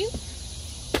was pretty cute.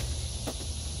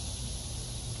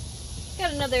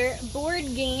 Got another board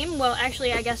game, well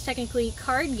actually I guess technically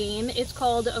card game. It's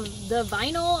called the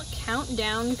Vinyl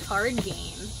Countdown Card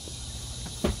Game.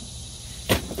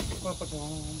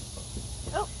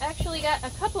 Oh, actually got a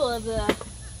couple of the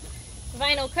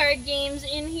vinyl card games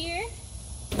in here.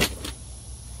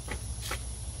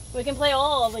 We can play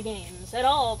all the games at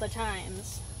all the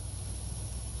times.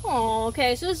 Oh,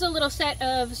 okay, so this is a little set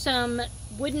of some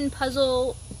wooden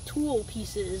puzzle tool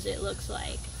pieces, it looks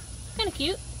like. Kind of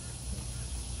cute.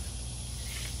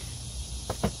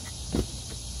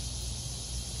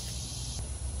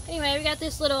 Anyway, we got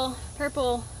this little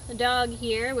purple dog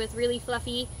here with really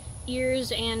fluffy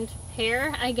ears and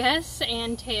hair, I guess,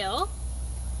 and tail.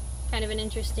 Kind of an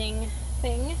interesting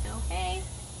thing. Oh, hey.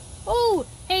 Oh,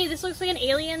 hey, this looks like an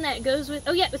alien that goes with...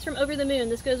 Oh, yeah, it's from Over the Moon.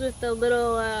 This goes with the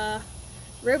little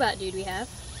robot dude we have.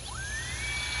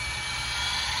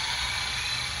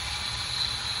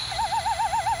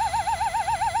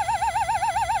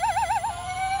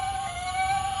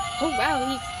 Oh,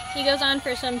 wow, he goes on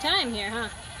for some time here, huh?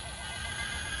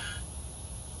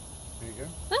 There you go.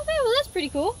 Okay, well, that's pretty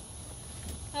cool.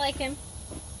 I like him.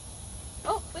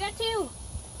 Oh, we got two!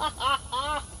 Ha ha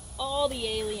ha! All the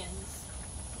aliens.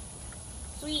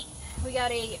 Sweet. We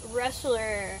got a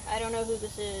wrestler. I don't know who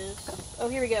this is. Oh,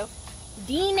 here we go.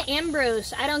 Dean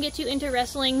Ambrose. I don't get too into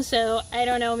wrestling, so I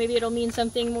don't know. Maybe it'll mean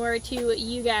something more to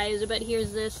you guys, but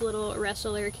here's this little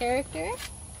wrestler character.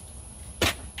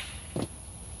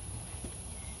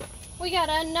 We got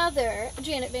another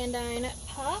Janet Van Dyne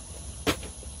pop.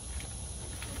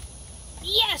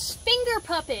 Yes! Finger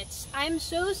puppets! I'm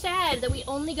so sad that we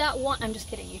only got one. I'm just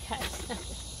kidding, you guys.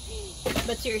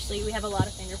 But seriously, we have a lot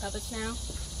of finger puppets now.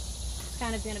 It's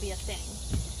kind of going to be a thing.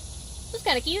 It's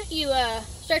kind of cute. You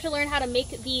start to learn how to make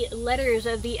the letters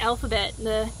of the alphabet.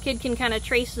 The kid can kind of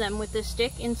trace them with the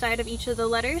stick inside of each of the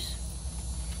letters.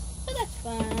 So that's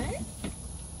fun.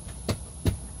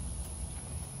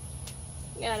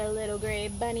 Got a little gray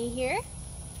bunny here.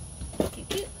 Cute,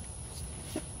 cute.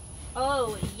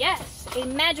 Oh, yes! A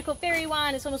magical fairy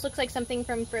wand. This almost looks like something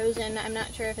from Frozen. I'm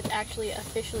not sure if it's actually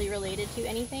officially related to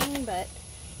anything, but,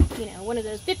 you know, one of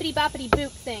those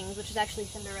bippity-boppity-boop things, which is actually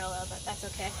Cinderella, but that's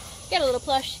okay. Got a little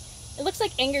plush. It looks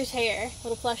like Anger's hair.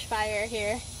 Little plush fire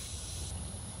here.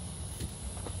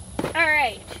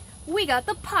 Alright, we got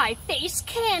the Pie Face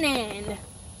Cannon!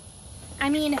 I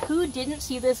mean, who didn't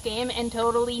see this game and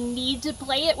totally need to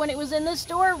play it when it was in the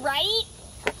store, right?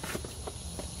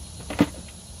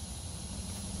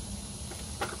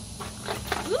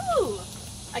 Ooh!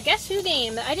 A Guess Who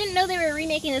game. I didn't know they were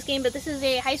remaking this game, but this is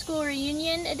a High School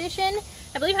Reunion edition.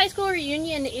 I believe High School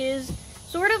Reunion is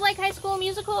sort of like High School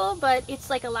Musical, but it's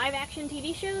like a live-action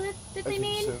TV show that they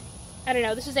made. So. I don't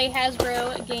know. This is a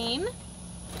Hasbro game.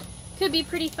 Could be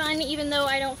pretty fun, even though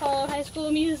I don't follow High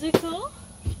School Musical.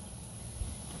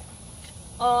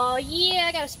 Oh yeah,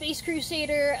 I got a Space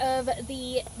Crusader of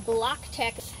the Block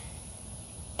Text.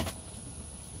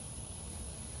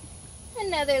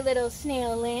 Another little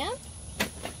snail lamp.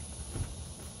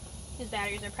 His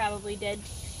batteries are probably dead.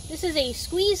 This is a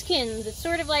Squeezekins. It's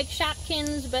sort of like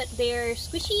Shopkins, but they're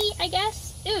squishy, I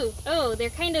guess. Ooh, oh, they're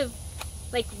kind of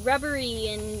like rubbery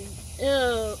and,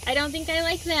 oh, I don't think I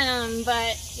like them,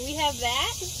 but we have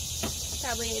that.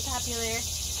 Probably a popular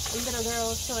little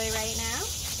girl's toy right now.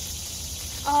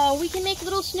 Oh, we can make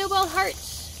little snowball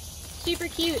hearts. Super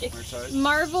cute.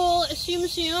 Marvel Tsum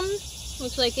Tsum.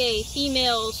 Looks like a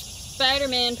female's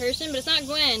Spider-Man person, but it's not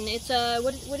Gwen. It's,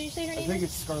 what did you say her name is? I think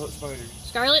it's Scarlet Spider.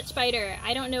 Scarlet Spider.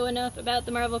 I don't know enough about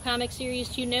the Marvel Comics series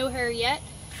to know her yet,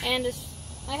 and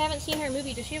I haven't seen her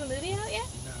movie. Does she have a movie out yet?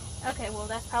 No. Okay, well,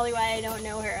 that's probably why I don't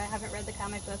know her. I haven't read the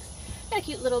comic books. Got a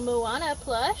cute little Moana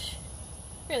plush.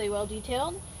 Really well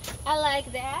detailed. I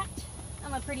like that.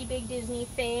 I'm a pretty big Disney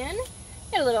fan.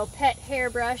 Got a little pet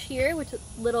hairbrush here, which is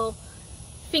a little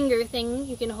finger thing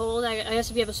you can hold. I guess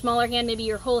if you have a smaller hand, maybe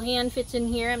your whole hand fits in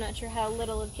here. I'm not sure how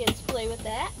little of kids play with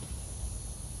that.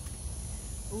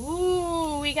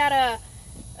 Ooh, we got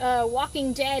a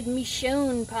Walking Dead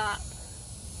Michonne pop.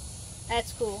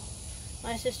 That's cool.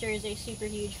 My sister is a super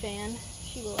huge fan.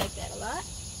 She will like that a lot.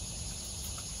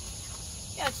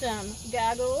 Got some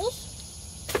goggles.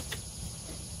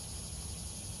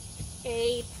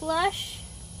 A plush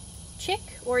chick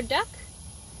or duck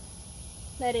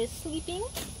that is sleeping.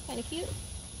 Kind of cute.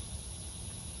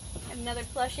 Another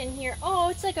plush in here. Oh,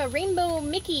 it's like a rainbow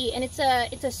Mickey, and it's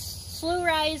a slow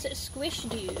rise squish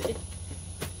dude.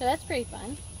 So that's pretty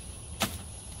fun.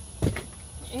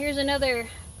 And here's another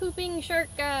pooping shark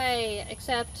guy,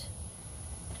 except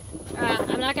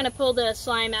I'm not gonna pull the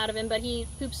slime out of him, but he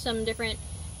poops some different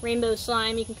rainbow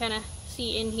slime. You can kind of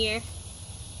see in here.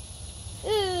 Ooh.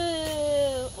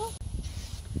 Oh.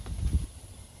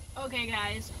 Okay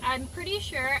guys, I'm pretty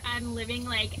sure I'm living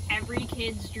like every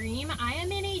kid's dream. I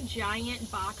am in a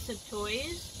giant box of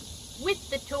toys with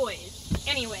the toys.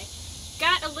 Anyway,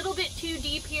 got a little bit too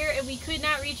deep here and we could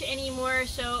not reach any more,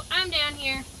 so I'm down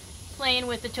here playing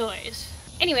with the toys.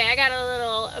 Anyway, I got a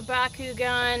little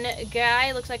Bakugan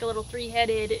guy. Looks like a little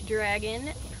three-headed dragon.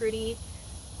 Pretty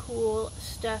cool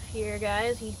stuff here,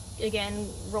 guys. He, again,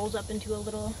 rolls up into a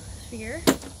little sphere.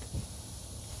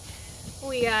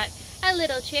 We got a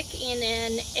little chick in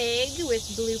an egg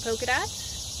with blue polka dots.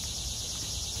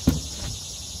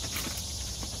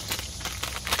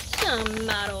 Some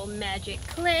model magic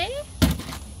clay.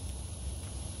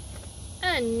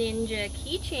 A ninja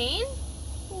keychain.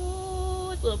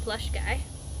 Ooh, little plush guy.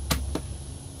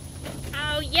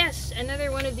 Oh yes,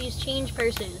 another one of these change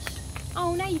purses.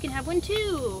 Oh, now you can have one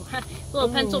too. Little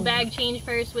pencil bag change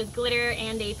purse with glitter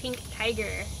and a pink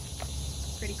tiger.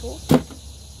 Pretty cool.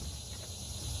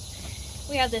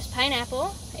 We have this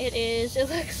pineapple.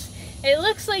 It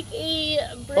looks like a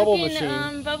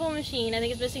broken bubble machine. I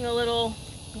think it's missing a little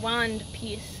wand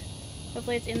piece.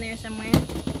 Hopefully it's in there somewhere.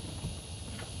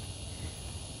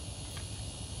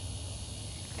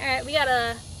 Alright, we got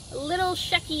a little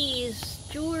Shucky's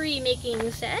jewelry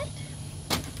making set.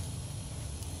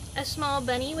 A small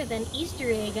bunny with an Easter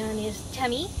egg on his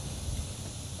tummy.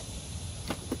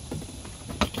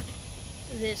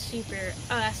 This super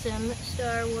awesome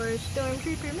Star Wars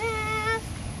Stormtrooper mask.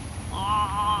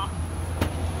 Aww.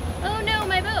 Oh no,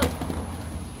 my bow.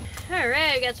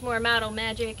 Alright, we got some more model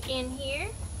magic in here.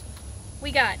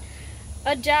 We got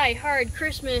a Die Hard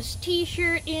Christmas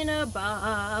t-shirt in a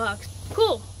box.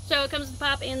 Cool. So it comes with the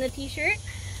pop and the t-shirt.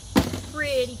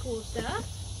 Pretty cool stuff.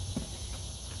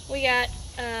 We got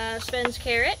Sven's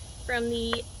carrot from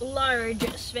the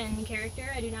large Sven character.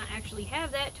 I do not actually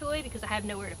have that toy because I have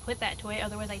nowhere to put that toy.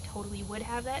 Otherwise, I totally would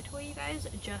have that toy, you guys.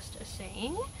 Just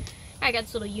saying. I got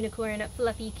this little unicorn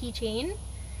fluffy keychain.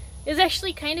 It's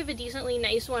actually kind of a decently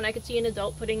nice one. I could see an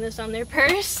adult putting this on their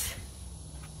purse.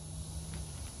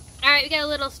 Alright, we got a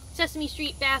little Sesame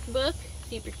Street bath book.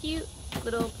 Super cute.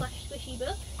 Little plush squishy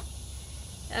book.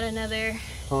 Got another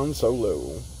Han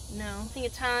Solo. No, I think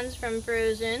it's Hans from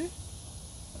Frozen.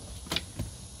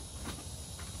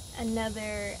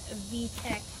 Another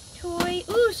VTech toy.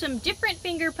 Ooh, some different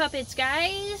finger puppets,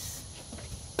 guys.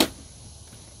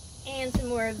 And some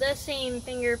more of the same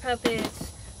finger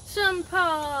puppets. Some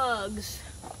Pogs.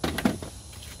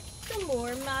 Some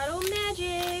more model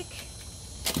magic.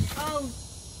 Oh,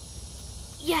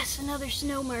 yes, another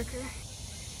snow marker.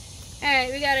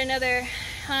 Alright, we got another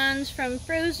Hans from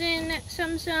Frozen,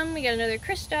 Sum. We got another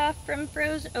Kristoff from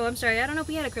Frozen. Oh, I'm sorry, I don't know if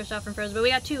we had a Kristoff from Frozen, but we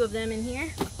got two of them in here.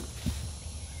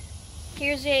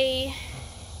 Here's a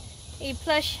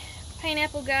plush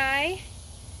pineapple guy,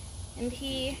 and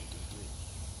he...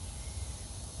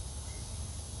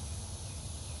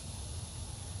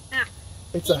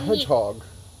 It's a hedgehog.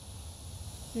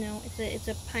 No, it's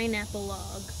a pineapple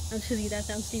log. Actually, that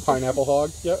sounds stupid. Pineapple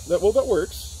hog? Yeah, that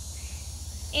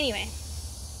works. Anyway,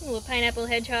 a little pineapple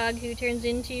hedgehog who turns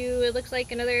into, it looks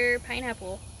like another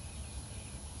pineapple.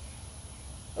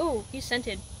 Oh, he's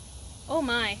scented. Oh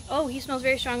my. Oh, he smells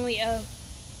very strongly of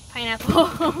pineapple.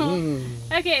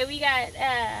 Okay, we got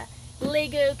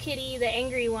Lego Kitty, the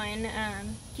angry one,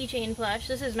 keychain plush.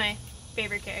 This is my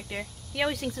favorite character. He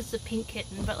always thinks it's the pink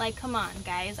kitten, but like, come on,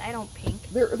 guys, I don't pink.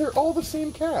 They're all the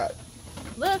same cat.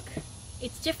 Look,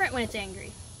 It's different when it's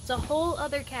angry. It's a whole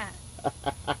other cat.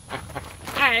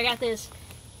 Alright, I got this.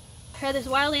 I got this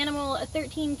wild animal, a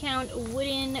 13 count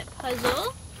wooden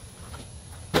puzzle.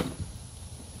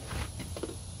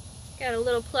 Got a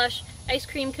little plush ice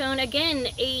cream cone. Again,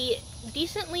 a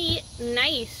decently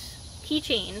nice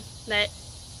keychain that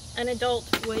an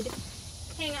adult would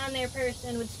hang on their purse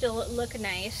and would still look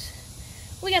nice.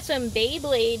 We got some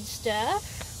Beyblade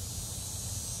stuff.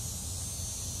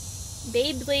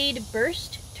 Beyblade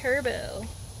Burst Turbo.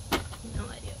 No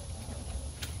idea.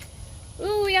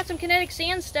 Ooh, we got some kinetic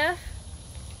sand stuff.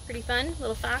 Pretty fun.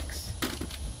 Little fox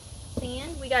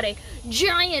sand. We got a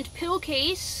giant pill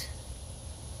case.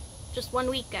 Just 1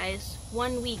 week, guys.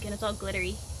 1 week, and it's all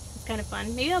glittery. It's kind of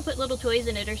fun. Maybe I'll put little toys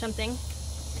in it or something.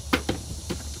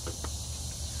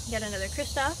 Got another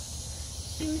Kristoff.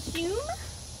 Soooooo.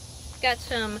 Got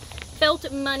some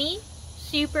felt money.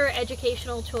 Super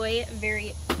educational toy.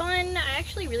 Very fun. I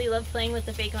actually really loved playing with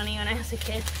the fake money when I was a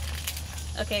kid.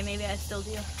 Okay, maybe I still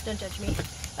do. Don't judge me.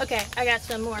 Okay, I got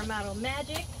some more Model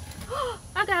Magic.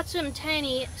 I got some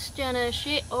tiny stunner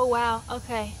shit. Oh, wow.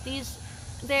 Okay, these...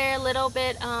 they're a little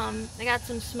bit, I got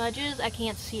some smudges. I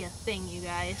can't see a thing, you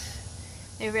guys.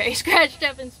 They're very scratched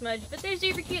up and smudged, but they're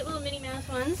super cute little Minnie Mouse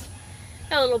ones.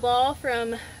 Got a little ball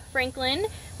from Franklin,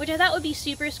 which I thought would be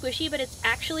super squishy, but it's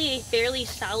actually a fairly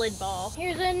solid ball.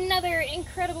 Here's another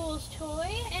Incredibles toy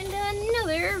and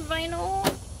another vinyl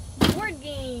board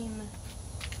game.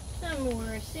 Some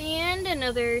more sand,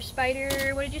 another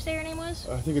spider. What did you say her name was?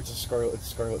 I think it's a Scarlet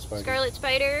Spider. Scarlet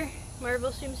Spider,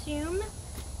 Marvel Tsum Tsum.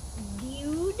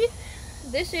 Dude,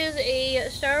 this is a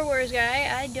Star Wars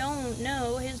guy. I don't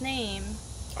know his name.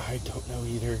 I don't know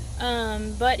either.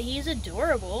 But he's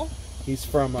adorable. He's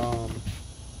from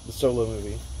the Solo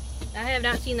movie. I have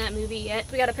not seen that movie yet.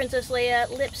 We got a Princess Leia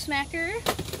lip smacker.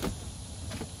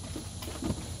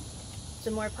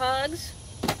 Some more Pogs.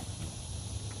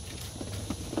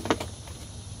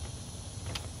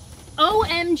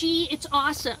 OMG, it's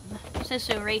awesome. It says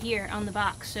so right here on the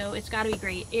box, so it's gotta be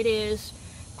great. It is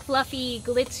fluffy,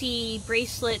 glitzy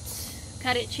bracelets.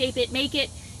 Cut it, shape it, make it.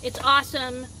 It's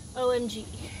awesome. OMG.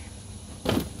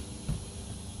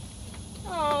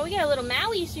 Oh, we got a little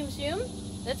Maui Tsum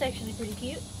Tsum. That's actually pretty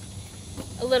cute.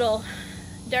 A little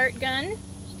dart gun.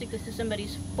 Stick this to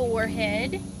somebody's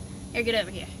forehead. Here, get over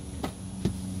here.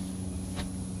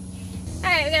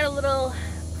 Alright, we got a little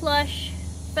plush,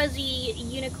 fuzzy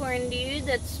unicorn dude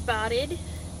that's spotted.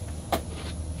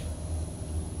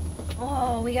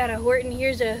 Oh, we got a Horton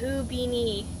Here's a Who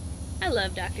beanie. I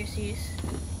love Dr. Seuss.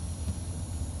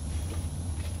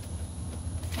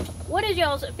 What is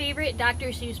y'all's favorite Dr.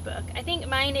 Seuss book? I think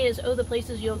mine is Oh, the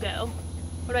Places You'll Go.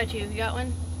 What about you? You got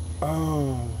one?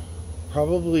 Oh,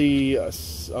 probably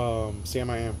Sam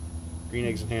I Am. Green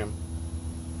Eggs and Ham.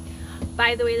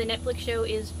 By the way, the Netflix show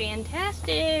is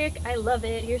fantastic. I love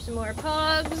it. Here's some more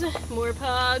Pogs. More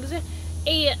Pogs.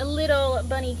 A little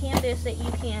bunny canvas that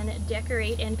you can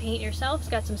decorate and paint yourself. It's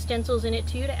got some stencils in it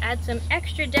too to add some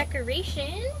extra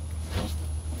decoration.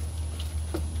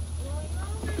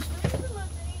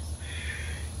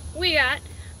 We got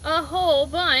a whole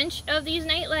bunch of these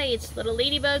night lights. Little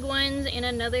ladybug ones and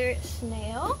another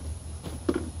snail.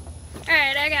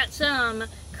 Alright, I got some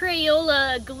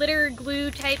Crayola glitter glue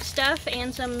type stuff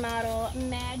and some Model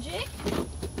Magic.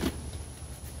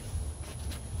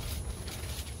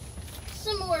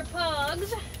 Some more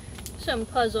Pogs. Some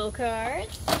puzzle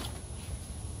cards.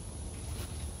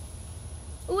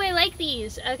 Ooh, I like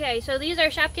these. Okay, so these are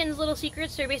Shopkins Little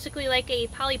Secrets. They're basically like a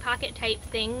Polly Pocket type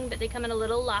thing, but they come in a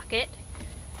little locket.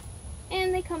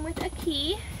 And they come with a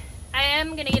key. I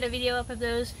am going to get a video up of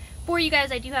those for you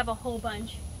guys. I do have a whole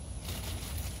bunch.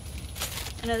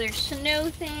 Another snow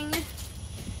thing.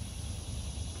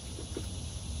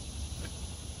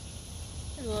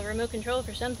 There's a little remote control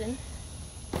for something.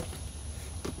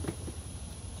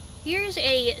 Here's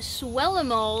a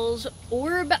Swellimals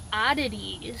Orb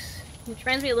Oddities, which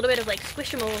reminds me a little bit of like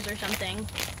Squishimals or something.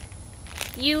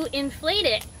 You inflate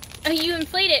it. You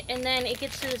inflate it and then it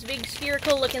gets to this big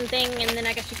spherical looking thing, and then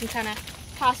I guess you can kind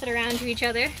of toss it around to each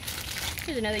other.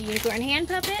 Here's another unicorn hand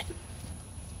puppet.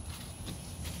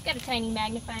 Got a tiny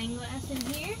magnifying glass in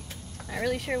here. Not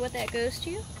really sure what that goes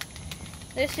to.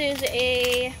 This is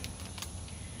a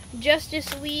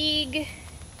Justice League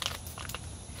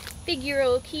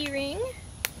figural keyring.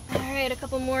 Alright, a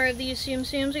couple more of these Tsum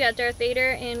Tsums. We got Darth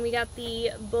Vader and we got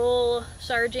the Bull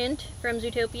Sergeant from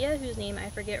Zootopia, whose name I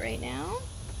forget right now.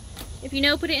 If you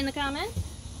know, put it in the comments.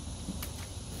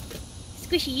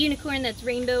 Squishy unicorn that's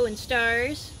rainbow and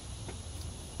stars.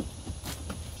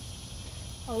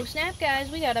 Oh snap,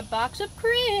 guys, we got a box of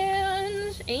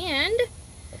crayons and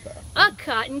a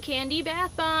cotton candy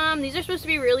bath bomb. These are supposed to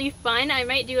be really fun. I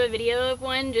might do a video of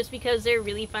one just because they're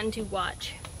really fun to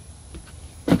watch.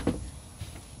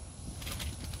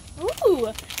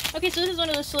 Ooh! Okay, so this is one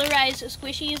of those slow rise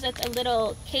squishies that's a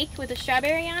little cake with a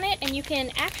strawberry on it, and you can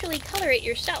actually color it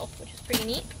yourself, which is pretty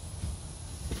neat.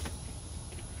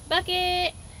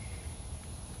 Bucket!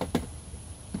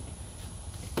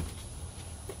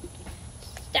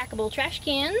 Stackable trash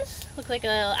cans. Look like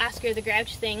a Oscar the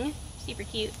Grouch thing. Super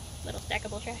cute little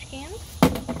stackable trash cans.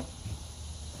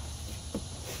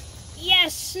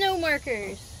 Yes, snow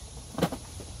markers.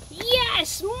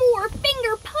 Yes, more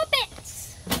finger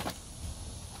puppets.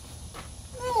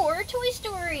 More Toy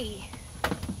Story.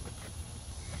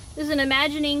 This is an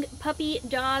Imagining Puppy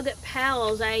Dog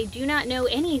Pals. I do not know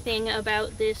anything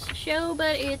about this show,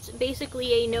 but it's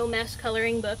basically a no-mess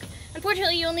coloring book.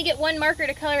 Unfortunately, you only get one marker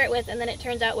to color it with, and then it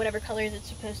turns out whatever colors it's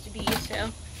supposed to be,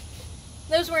 so.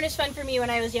 Those weren't as fun for me when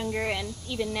I was younger, and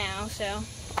even now, so.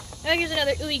 Oh, here's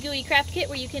another ooey gooey craft kit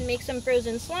where you can make some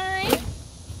frozen slime.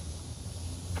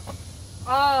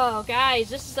 Oh, guys,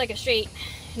 this is like a straight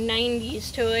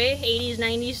 90s toy, 80s,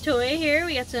 90s toy here.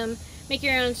 We got some make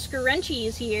your own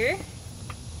scrunchies here.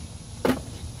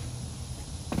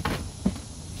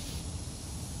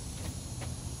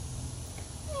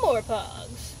 More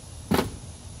Pogs.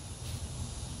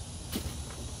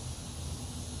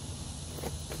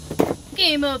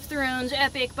 Game of Thrones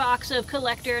epic box of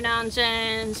collector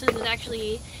nonsense. This is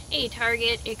actually a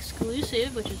Target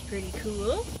exclusive, which is pretty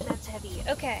cool. That's heavy.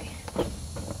 Okay.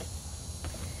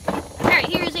 Alright,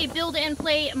 here's a build and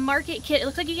play market kit. It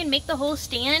looks like you can make the whole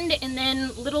stand and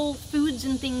then little foods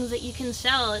and things that you can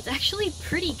sell. It's actually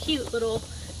pretty cute little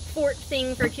fort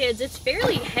thing for kids. It's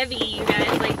fairly heavy, you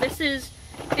guys. Like, this is,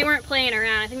 they weren't playing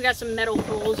around. I think we got some metal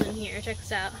poles in here. Check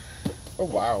this out. Oh,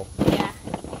 wow. Yeah.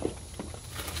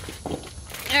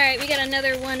 Alright, we got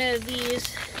another one of these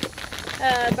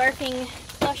barking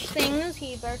plush things.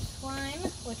 He barks slime,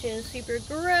 which is super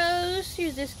gross.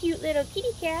 Here's this cute little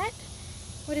kitty cat.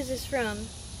 What is this from?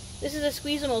 This is a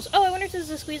Squeezamals. Oh, I wonder if this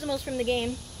is a Squeezamals from the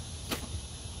game.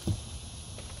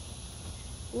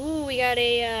 Ooh, we got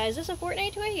a, is this a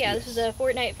Fortnite toy? Yeah, this is a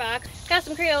Fortnite fox. Got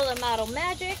some Crayola Model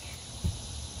Magic.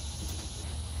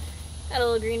 Got a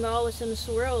little green ball with some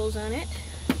swirls on it.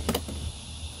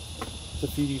 It's a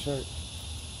 3D shark.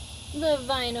 The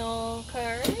vinyl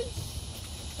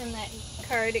cards from that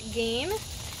card game.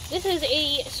 This is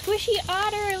a squishy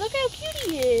otter. Look how cute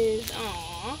he is.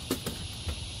 Aww.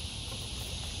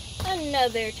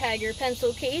 Another tiger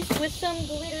pencil case with some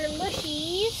glitter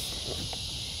mushies.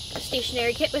 A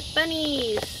stationery kit with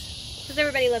bunnies. Because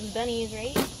everybody loves bunnies,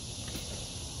 right?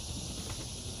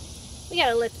 We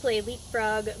got a Let's Play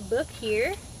Leapfrog book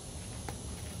here.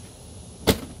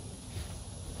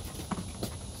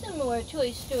 Some more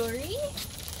Toy Story.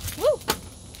 Woo!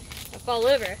 I'll fall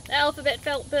over. The alphabet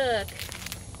felt book.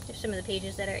 There's some of the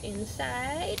pages that are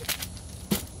inside.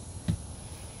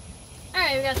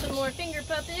 Alright, we got some more finger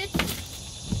puppets.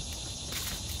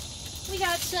 We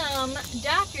got some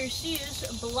Dr.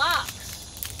 Seuss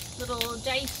blocks. Little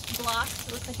dice blocks.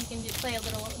 It looks like you can play a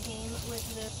little game with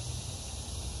this.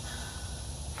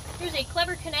 Here's a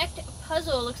Clever Connect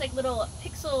puzzle. Looks like little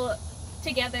pixel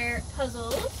together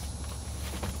puzzles.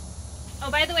 Oh,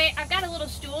 by the way, I've got a little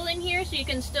stool in here so you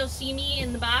can still see me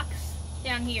in the box.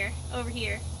 Down here. Over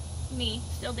here. Me.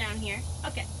 Still down here.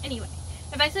 Okay, anyway.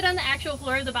 If I sit on the actual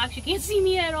floor of the box, you can't see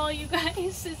me at all, you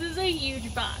guys. This is a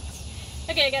huge box.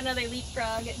 Okay, I got another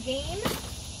Leapfrog game.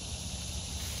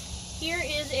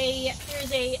 Here's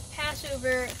a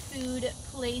Passover food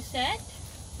playset.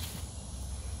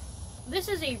 This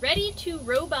is a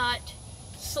ready-to-robot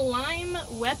slime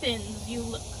weapons.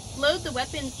 You load the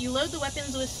weapons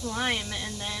with slime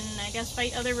and then I guess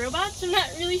fight other robots. I'm not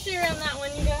really sure on that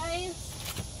one, you guys.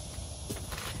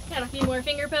 Got a few more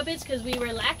finger puppets because we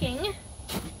were lacking.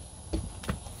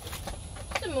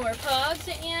 Some more Pogs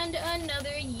and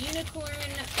another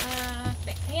unicorn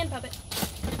hand puppet.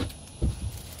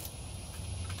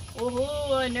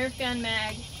 Oh, a Nerf gun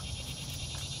mag.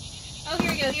 Oh,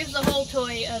 here we go. Here's the whole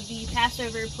toy of the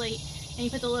Passover plate. And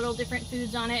you put the little different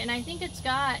foods on it. And I think it's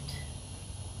got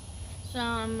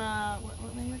some,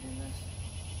 what language is this?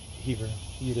 Hebrew.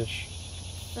 Yiddish.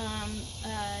 Some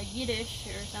Yiddish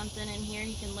or something in here.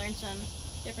 You can learn some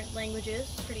different languages.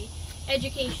 Pretty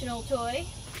educational toy.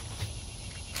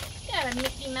 Got a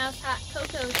Mickey Mouse Hot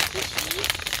Cocoa Squishy.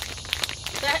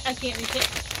 That, I can't read it.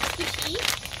 Squishy.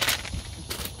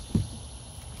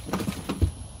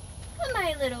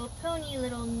 My Little Pony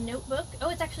little notebook. Oh,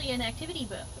 it's actually an activity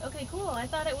book. Okay, cool. I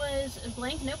thought it was a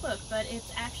blank notebook, but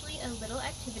it's actually a little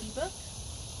activity book.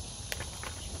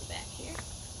 Show the back here.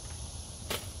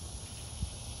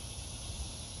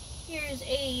 Here's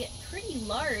a pretty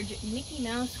large Mickey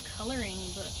Mouse coloring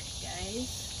book,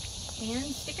 guys. And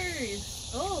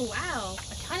stickers. Oh, wow.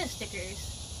 A ton of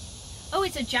stickers. Oh,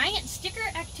 it's a giant sticker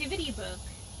activity book.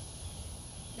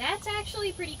 That's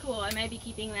actually pretty cool. I might be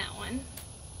keeping that one.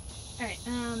 Alright,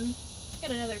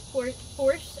 got another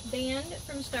Force band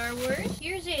from Star Wars.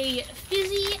 Here's a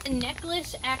fizzy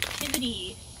necklace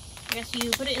activity. I guess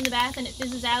you put it in the bath and it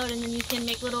fizzes out, and then you can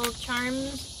make little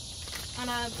charms on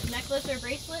a necklace or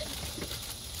bracelet.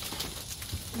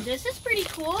 This is pretty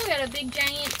cool. We got a big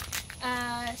giant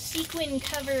sequin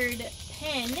covered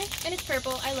pen, and it's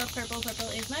purple. I love purple. Purple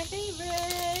is my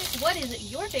favorite. What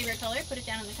is your favorite color? Put it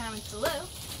down in the comments below.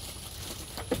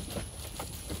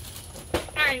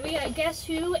 Alright, we got Guess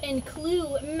Who and Clue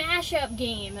mashup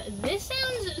game. This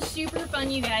sounds super fun,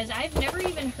 you guys. I've never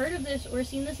even heard of this or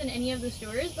seen this in any of the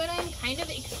stores, but I'm kind of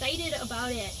excited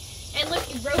about it. And look,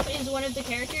 Rope is one of the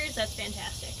characters. That's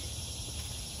fantastic.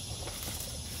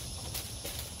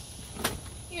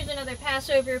 Here's another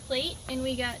Passover plate, and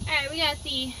we got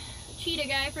the cheetah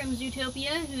guy from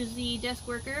Zootopia, who's the desk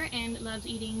worker and loves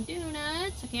eating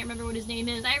donuts. I can't remember what his name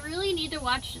is. I need to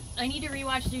rewatch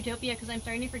Zootopia because I'm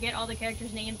starting to forget all the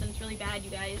characters' names, and it's really bad,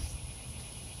 you guys.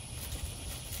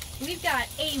 We've got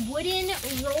a wooden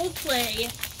roleplay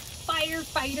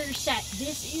firefighter set.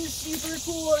 This is super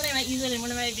cool, and I might use it in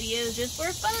one of my videos just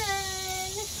for fun.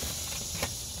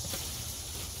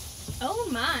 Oh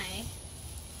my.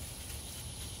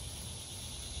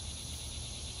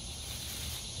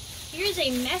 Here's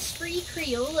a mess-free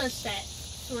Crayola set.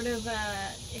 Sort of,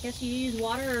 I guess you use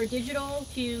water or digital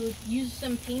to use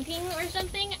some painting or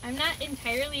something. I'm not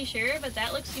entirely sure, but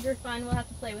that looks super fun. We'll have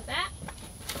to play with that.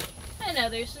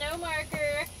 Another snow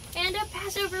marker. And a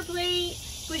Passover plate.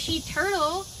 Squishy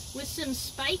turtle with some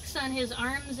spikes on his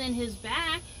arms and his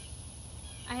back.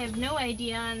 I have no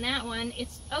idea on that one.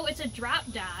 It's a drop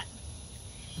dot.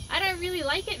 I don't really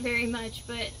like it very much,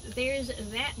 but there's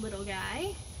that little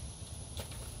guy.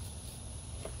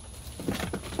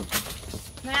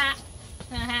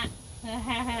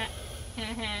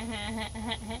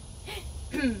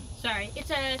 Sorry,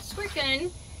 it's a squirt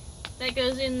gun that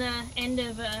goes in the end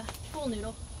of a pool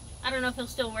noodle. I don't know if it'll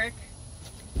still work.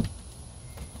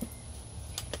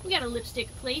 We got a lipstick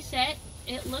playset.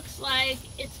 It looks like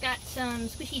it's got some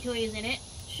squishy toys in it.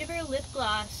 Sugar lip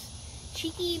gloss.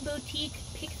 Cheeky boutique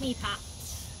pikmi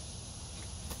pops.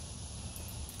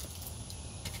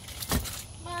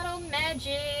 Model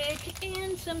magic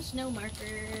and some snow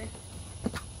marker.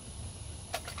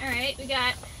 Alright, we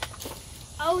got...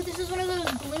 Oh, this is one of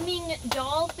those blooming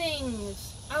doll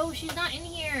things. Oh, she's not in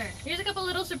here. There's a couple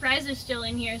little surprises still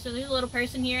in here. So there's a little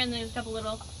person here and there's a couple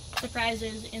little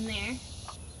surprises in there.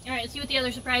 Alright, let's see what the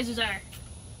other surprises are.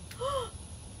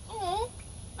 Oh,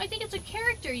 I think it's a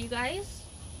character, you guys.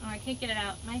 Oh, I can't get it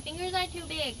out. My fingers are too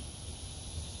big.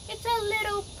 It's a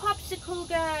little popsicle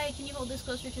guy. Can you hold this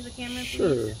closer to the camera, please?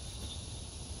 Sure.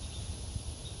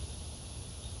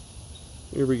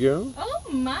 Here we go. Oh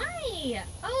my!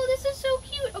 Oh, this is so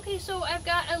cute. Okay, so I've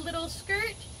got a little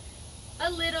skirt,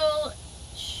 a little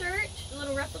shirt, a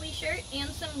little ruffly shirt, and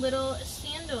some little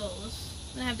sandals.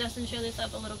 I'm gonna have Dustin show this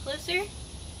up a little closer.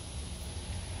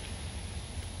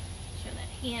 Show that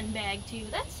handbag too.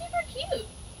 That's super cute.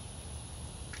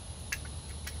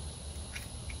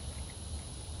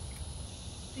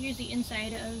 So here's the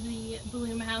inside of the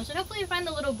Bloom house, and hopefully I find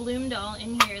the little Bloom doll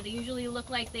in here. They usually look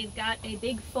like they've got a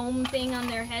big foam thing on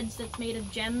their heads that's made of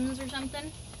gems or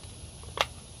something.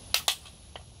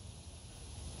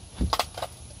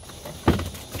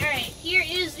 Alright, here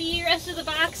is the rest of the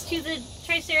box to the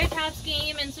Triceratops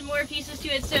game and some more pieces to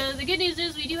it. So the good news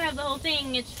is we do have the whole thing.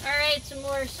 Alright, some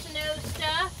more snow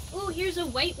stuff. Ooh, here's a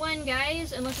white one,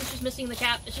 guys. Unless it's just missing the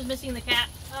cap. It's just missing the cap.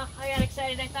 Oh, I got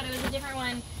excited. I thought it was a different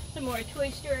one. Some more Toy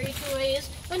Story toys.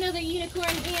 Another unicorn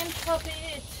hand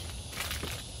puppet.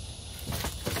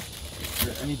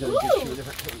 I need to Ooh, get you a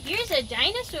different page. Here's a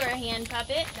dinosaur hand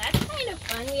puppet. That's kind of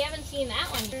fun. We haven't seen that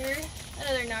one.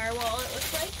 Another narwhal, it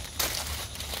looks like.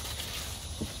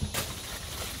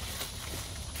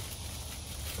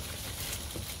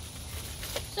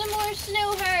 Some more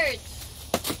snow hearts.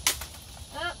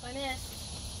 Oh, I missed.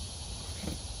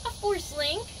 A Force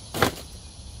Link.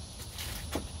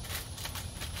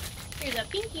 Here's a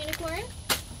pink unicorn.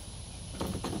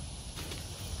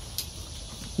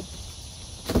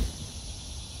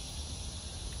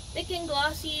 Thick and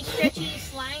glossy, stretchy,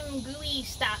 slime, gooey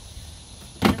stuff.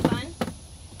 Kind of fun.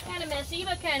 Kind of messy,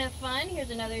 but kind of fun.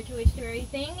 Here's another Toy Story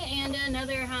thing, and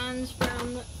another Hans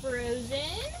from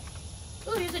Frozen.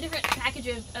 Oh, here's a different package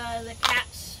of the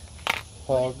cats.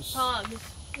 Pogs. Pogs.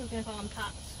 I was gonna call them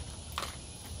tops.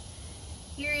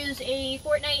 Here is a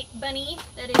Fortnite bunny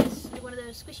that is one of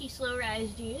those squishy slow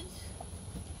rise dudes.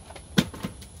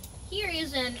 Here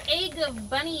is an egg of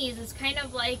bunnies. It's kind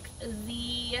of like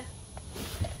the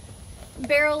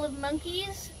barrel of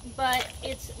monkeys, but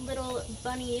it's little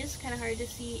bunnies. Kind of hard to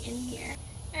see in here.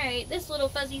 Alright, this little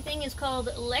fuzzy thing is called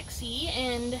Lexi,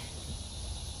 and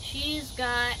she's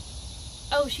got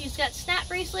snap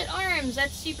bracelet arms.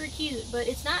 That's super cute, but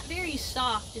it's not very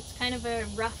soft. It's kind of a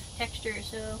rough texture,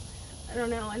 so I don't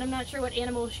know, and I'm not sure what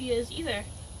animal she is either.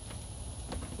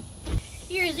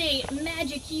 Here's a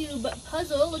Magic Cube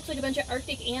puzzle. Looks like a bunch of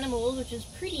Arctic animals, which is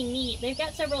pretty neat. They've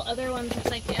got several other ones. Looks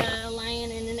like a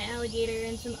lion and an alligator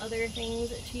and some other things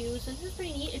too. So this is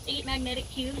pretty neat. It's 8 magnetic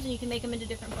cubes, and you can make them into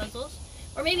different puzzles.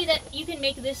 Or maybe that you can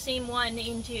make this same one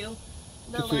into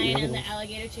the lion and the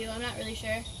alligator too. I'm not really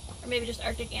sure. Or maybe just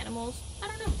Arctic animals. I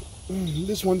don't know.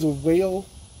 This one's a whale,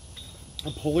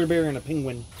 a polar bear, and a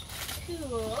penguin.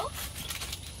 Cool.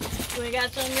 We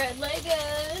got some red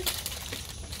Legos.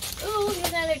 Ooh, here's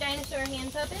another dinosaur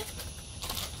hand puppet.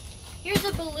 Here's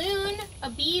a balloon, a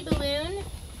bee balloon.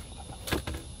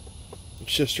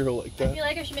 Sister will like that. I feel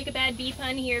like I should make a bad bee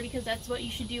pun here because that's what you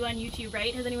should do on YouTube,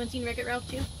 right? Has anyone seen Wreck-It Ralph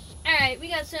 2? Alright, we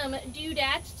got some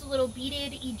doodads. It's a little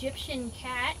beaded Egyptian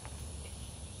cat.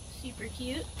 Super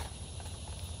cute.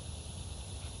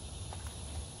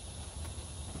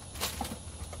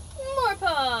 More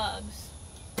pogs.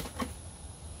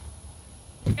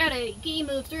 Got a Game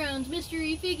of Thrones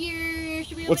mystery figure.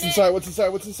 Should we open What's inside? What's inside?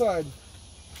 What's inside?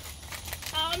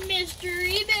 A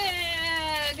mystery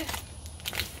bag.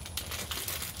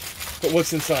 But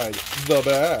what's inside the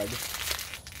bag?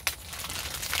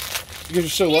 You guys are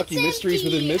so lucky. It's Mysteries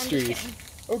empty. within mysteries.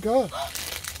 Oh god.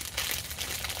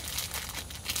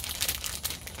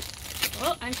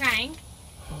 Oh, I'm trying.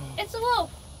 It's a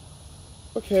wolf.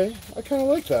 Okay, I kind of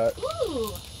like that.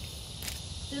 Ooh.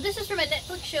 So this is from a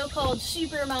Netflix show called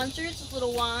Super Monsters. It's this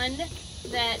little wand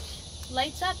that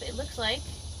lights up, it looks like.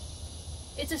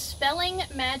 It's a spelling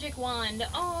magic wand.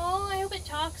 Oh, I hope it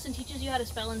talks and teaches you how to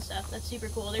spell and stuff. That's super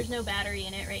cool. There's no battery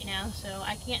in it right now, so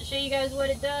I can't show you guys what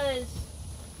it does.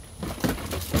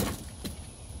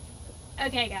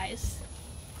 Okay, guys.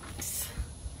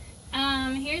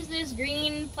 Here's this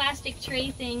green plastic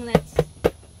tray thing that's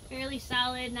fairly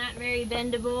solid, not very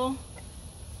bendable.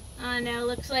 No,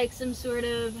 looks like some sort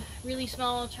of really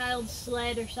small child's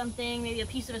sled or something, maybe a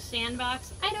piece of a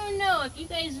sandbox. I don't know. If you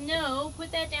guys know,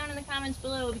 put that down in the comments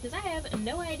below because I have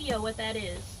no idea what that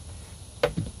is.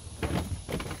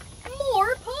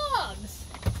 More pogs!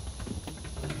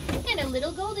 And a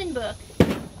little golden book.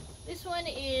 This one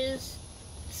is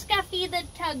Scuffy the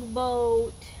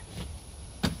Tugboat.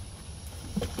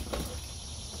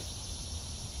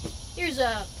 Here's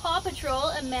a Paw Patrol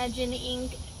Imagine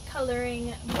Ink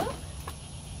coloring book.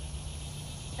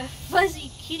 A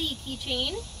fuzzy kitty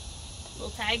keychain. Little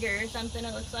tiger or something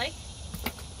it looks like.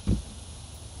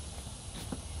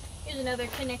 Here's another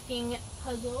connecting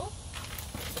puzzle.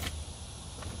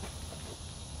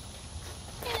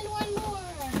 And one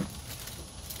more.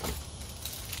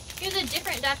 Here's a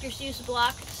different Dr. Seuss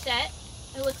block set.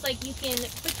 It looks like you can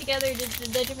put together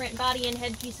the different body and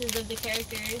head pieces of the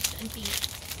characters and feet.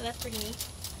 So that's pretty neat.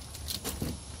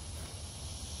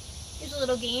 Here's a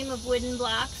little game of wooden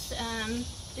blocks,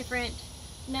 different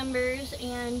numbers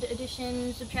and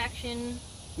addition, subtraction.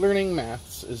 Learning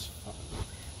maths is fun.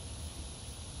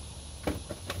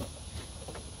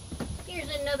 Here's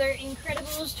another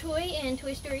Incredibles toy and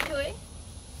Toy Story toy.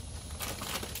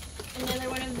 Another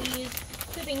one of these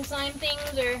pooping slime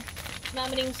things or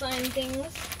vomiting slime things.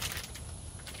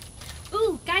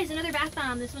 Ooh, guys, another bath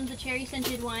bomb. This one's a cherry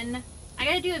scented one. I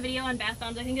gotta do a video on bath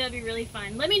bombs. I think that'd be really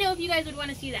fun. Let me know if you guys would want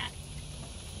to see that.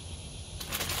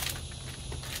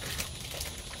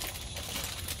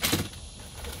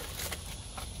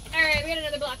 Alright, we got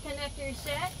another block connector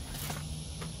set.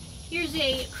 Here's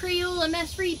a Crayola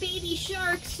mess-free baby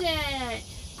shark set.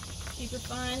 Super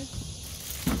fun.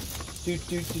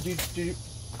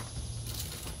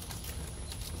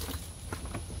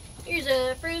 Here's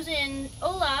a Frozen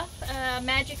Olaf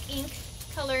magic ink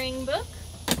coloring book.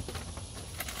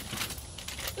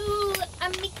 Ooh, a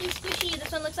Mickey squishy.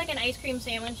 This one looks like an ice cream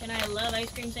sandwich, and I love ice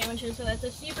cream sandwiches, so that's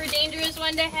a super dangerous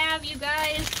one to have, you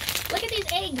guys. Look at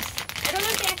these eggs. I don't know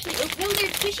if they actually... Oh, no, they're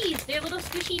squishies. They're little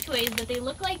squishy toys, but they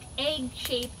look like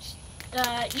egg-shaped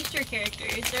Easter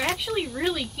characters. They're actually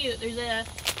really cute. There's a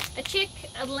chick,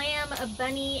 a lamb, a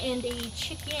bunny, and a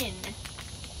chicken.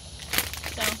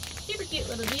 So, super cute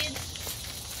little dudes.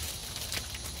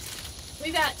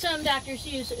 We've got some Dr.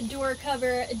 Seuss door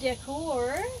cover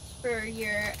decor. for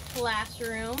your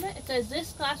classroom. It says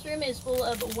this classroom is full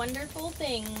of wonderful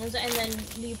things, and then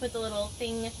you put the little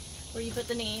thing where you put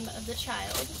the name of the child.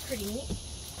 It's pretty neat.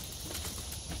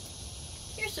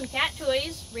 Here's some cat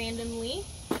toys, randomly.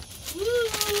 Ooh,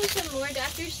 some more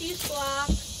Dr. Seuss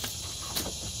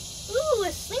blocks. Ooh,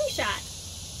 a slingshot.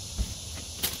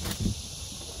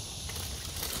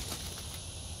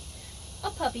 A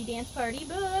puppy dance party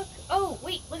book. Oh,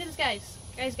 wait, look at this, guys.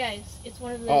 Guys, it's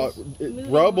one of those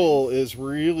Rubble is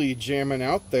really jamming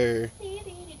out there.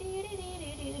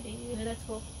 That's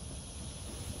cool.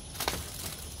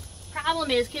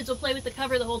 Problem is, kids will play with the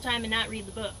cover the whole time and not read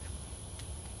the book.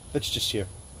 That's just you.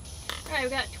 Alright,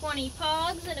 we've got 20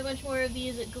 Pogs and a bunch more of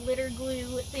these glitter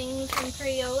glue things from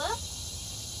Crayola.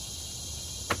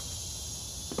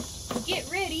 Get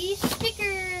ready,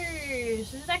 stickers!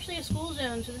 This is actually a school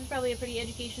zone, so this is probably a pretty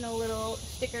educational little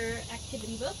sticker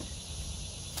activity book.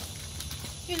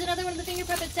 Here's another one of the finger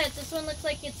puppet sets. This one looks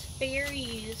like it's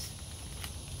fairies.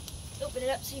 Open it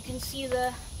up so you can see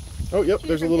the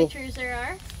there's a little pictures there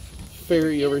are.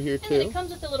 Fairy over here, and too. And it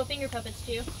comes with the little finger puppets,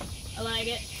 too. I like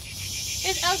it.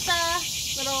 Here's Elsa,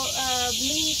 little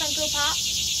mini Funko Pop.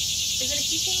 Is it a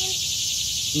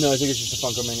keychain? No, I think it's just a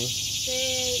Funko Mini.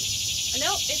 No,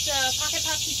 it's a Pocket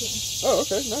Pop keychain. Oh,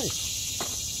 okay,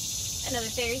 nice. Another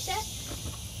fairy set.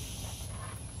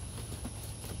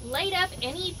 Light up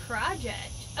any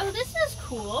project. Oh, this is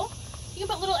cool. You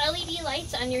can put little LED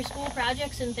lights on your school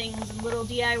projects and things, and little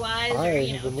DIYs or,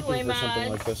 you know, been looking toy for mods.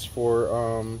 something like this for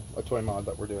a toy mod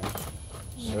that we're doing.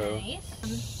 So. Nice.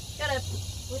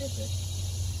 What is this?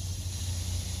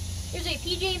 Here's a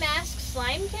PJ Masks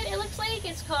slime kit, it looks like.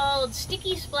 It's called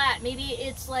Sticky Splat. Maybe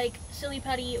it's like Silly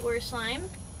Putty or slime.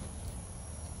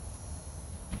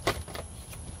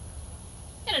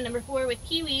 Got a number 4 with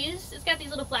kiwis. It's got these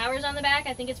little flowers on the back.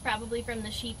 I think it's probably from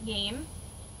the sheep game.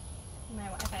 My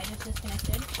Wi-Fi just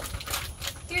disconnected.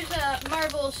 Here's a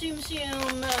Marvel Tsum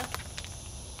Tsum.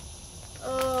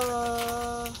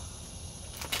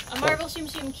 A Marvel Tsum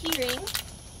Tsum keyring.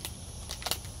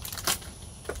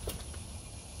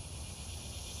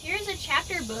 Here's a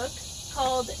chapter book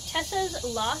called Tessa's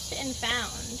Lost and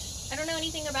Found. I don't know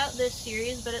anything about this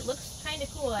series, but it looks kind of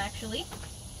cool, actually.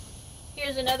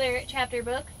 Here's another chapter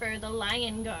book for the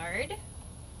Lion Guard.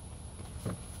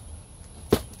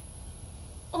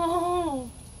 Oh!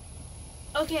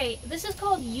 Okay, this is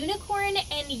called Unicorn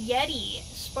and Yeti,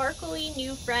 Sparkly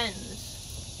New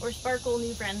Friends. Or Sparkle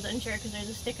New Friends, unsure because there's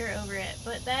a sticker over it.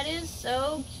 But that is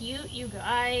so cute, you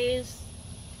guys.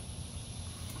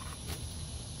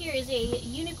 Here is a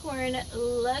unicorn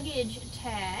luggage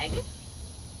tag.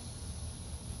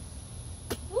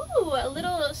 Ooh, a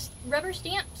little rubber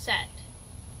stamp set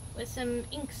with some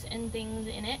inks and things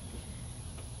in it.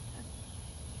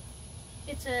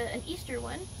 It's an Easter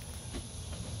one.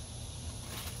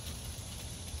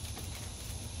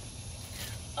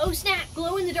 Oh snap!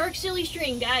 Glow-in-the-dark silly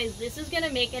string. Guys, this is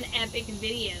gonna make an epic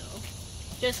video.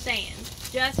 Just saying.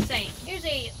 Just saying. Here's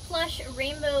a plush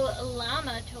rainbow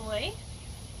llama toy.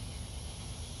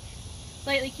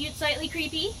 Slightly cute, slightly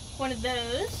creepy. One of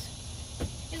those.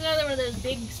 Here's another one of those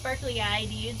big sparkly eye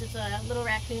dudes. It's a little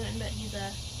raccoon, but he's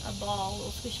a ball, a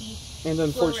little squishy. And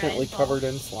unfortunately covered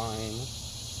in slime.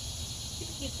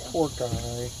 Super cute though. Poor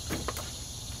guy.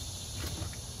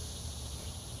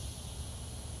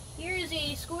 Here's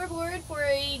a scoreboard for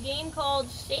a game called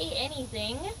Say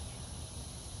Anything.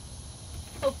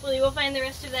 Hopefully we'll find the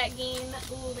rest of that game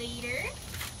later.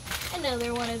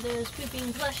 Another one of those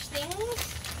pooping plush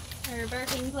things. Or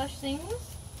barking plush things.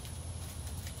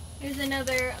 Here's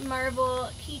another Marvel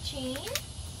keychain.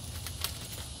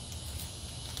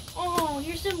 Oh,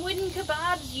 here's some wooden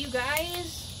kebabs, you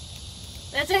guys.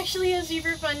 That's actually a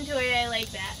super fun toy. I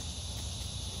like that.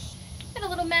 Got a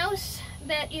little mouse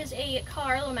that is a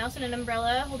car, a little mouse and an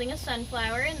umbrella holding a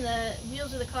sunflower, and the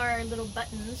wheels of the car are little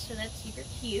buttons, so that's super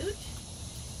cute.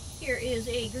 Here is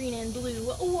a green and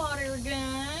blue water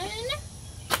gun.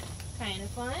 Kind of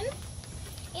fun.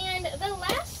 And the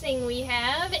last thing we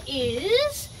have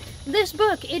is this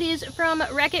book. It is from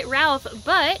Wreck-It Ralph,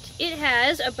 but it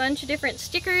has a bunch of different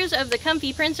stickers of the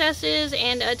Comfy Princesses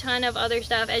and a ton of other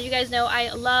stuff. As you guys know,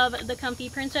 I love the Comfy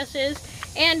Princesses,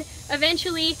 and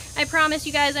eventually, I promise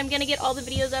you guys, I'm gonna get all the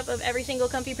videos up of every single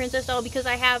Comfy Princess doll because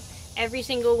I have every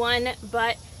single one,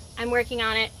 but I'm working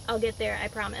on it. I'll get there, I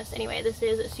promise. Anyway, this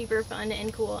is super fun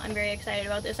and cool. I'm very excited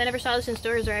about this. I never saw this in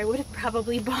stores, or I would have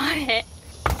probably bought it.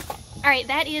 Alright,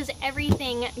 that is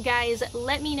everything, guys.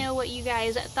 Let me know what you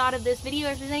guys thought of this video,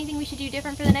 or if there's anything we should do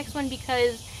different for the next one,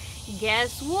 because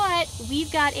guess what?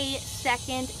 We've got a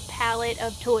second pallet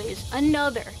of toys.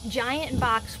 Another giant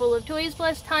box full of toys,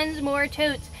 plus tons more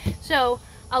totes. So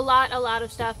a lot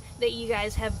of stuff that you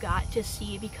guys have got to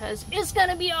see because it's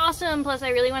gonna be awesome. Plus I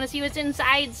really want to see what's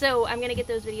inside, so I'm gonna get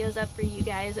those videos up for you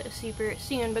guys super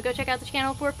soon. But go check out the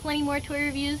channel for plenty more toy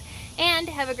reviews and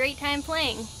have a great time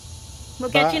playing. We'll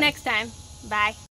catch you next time. Bye.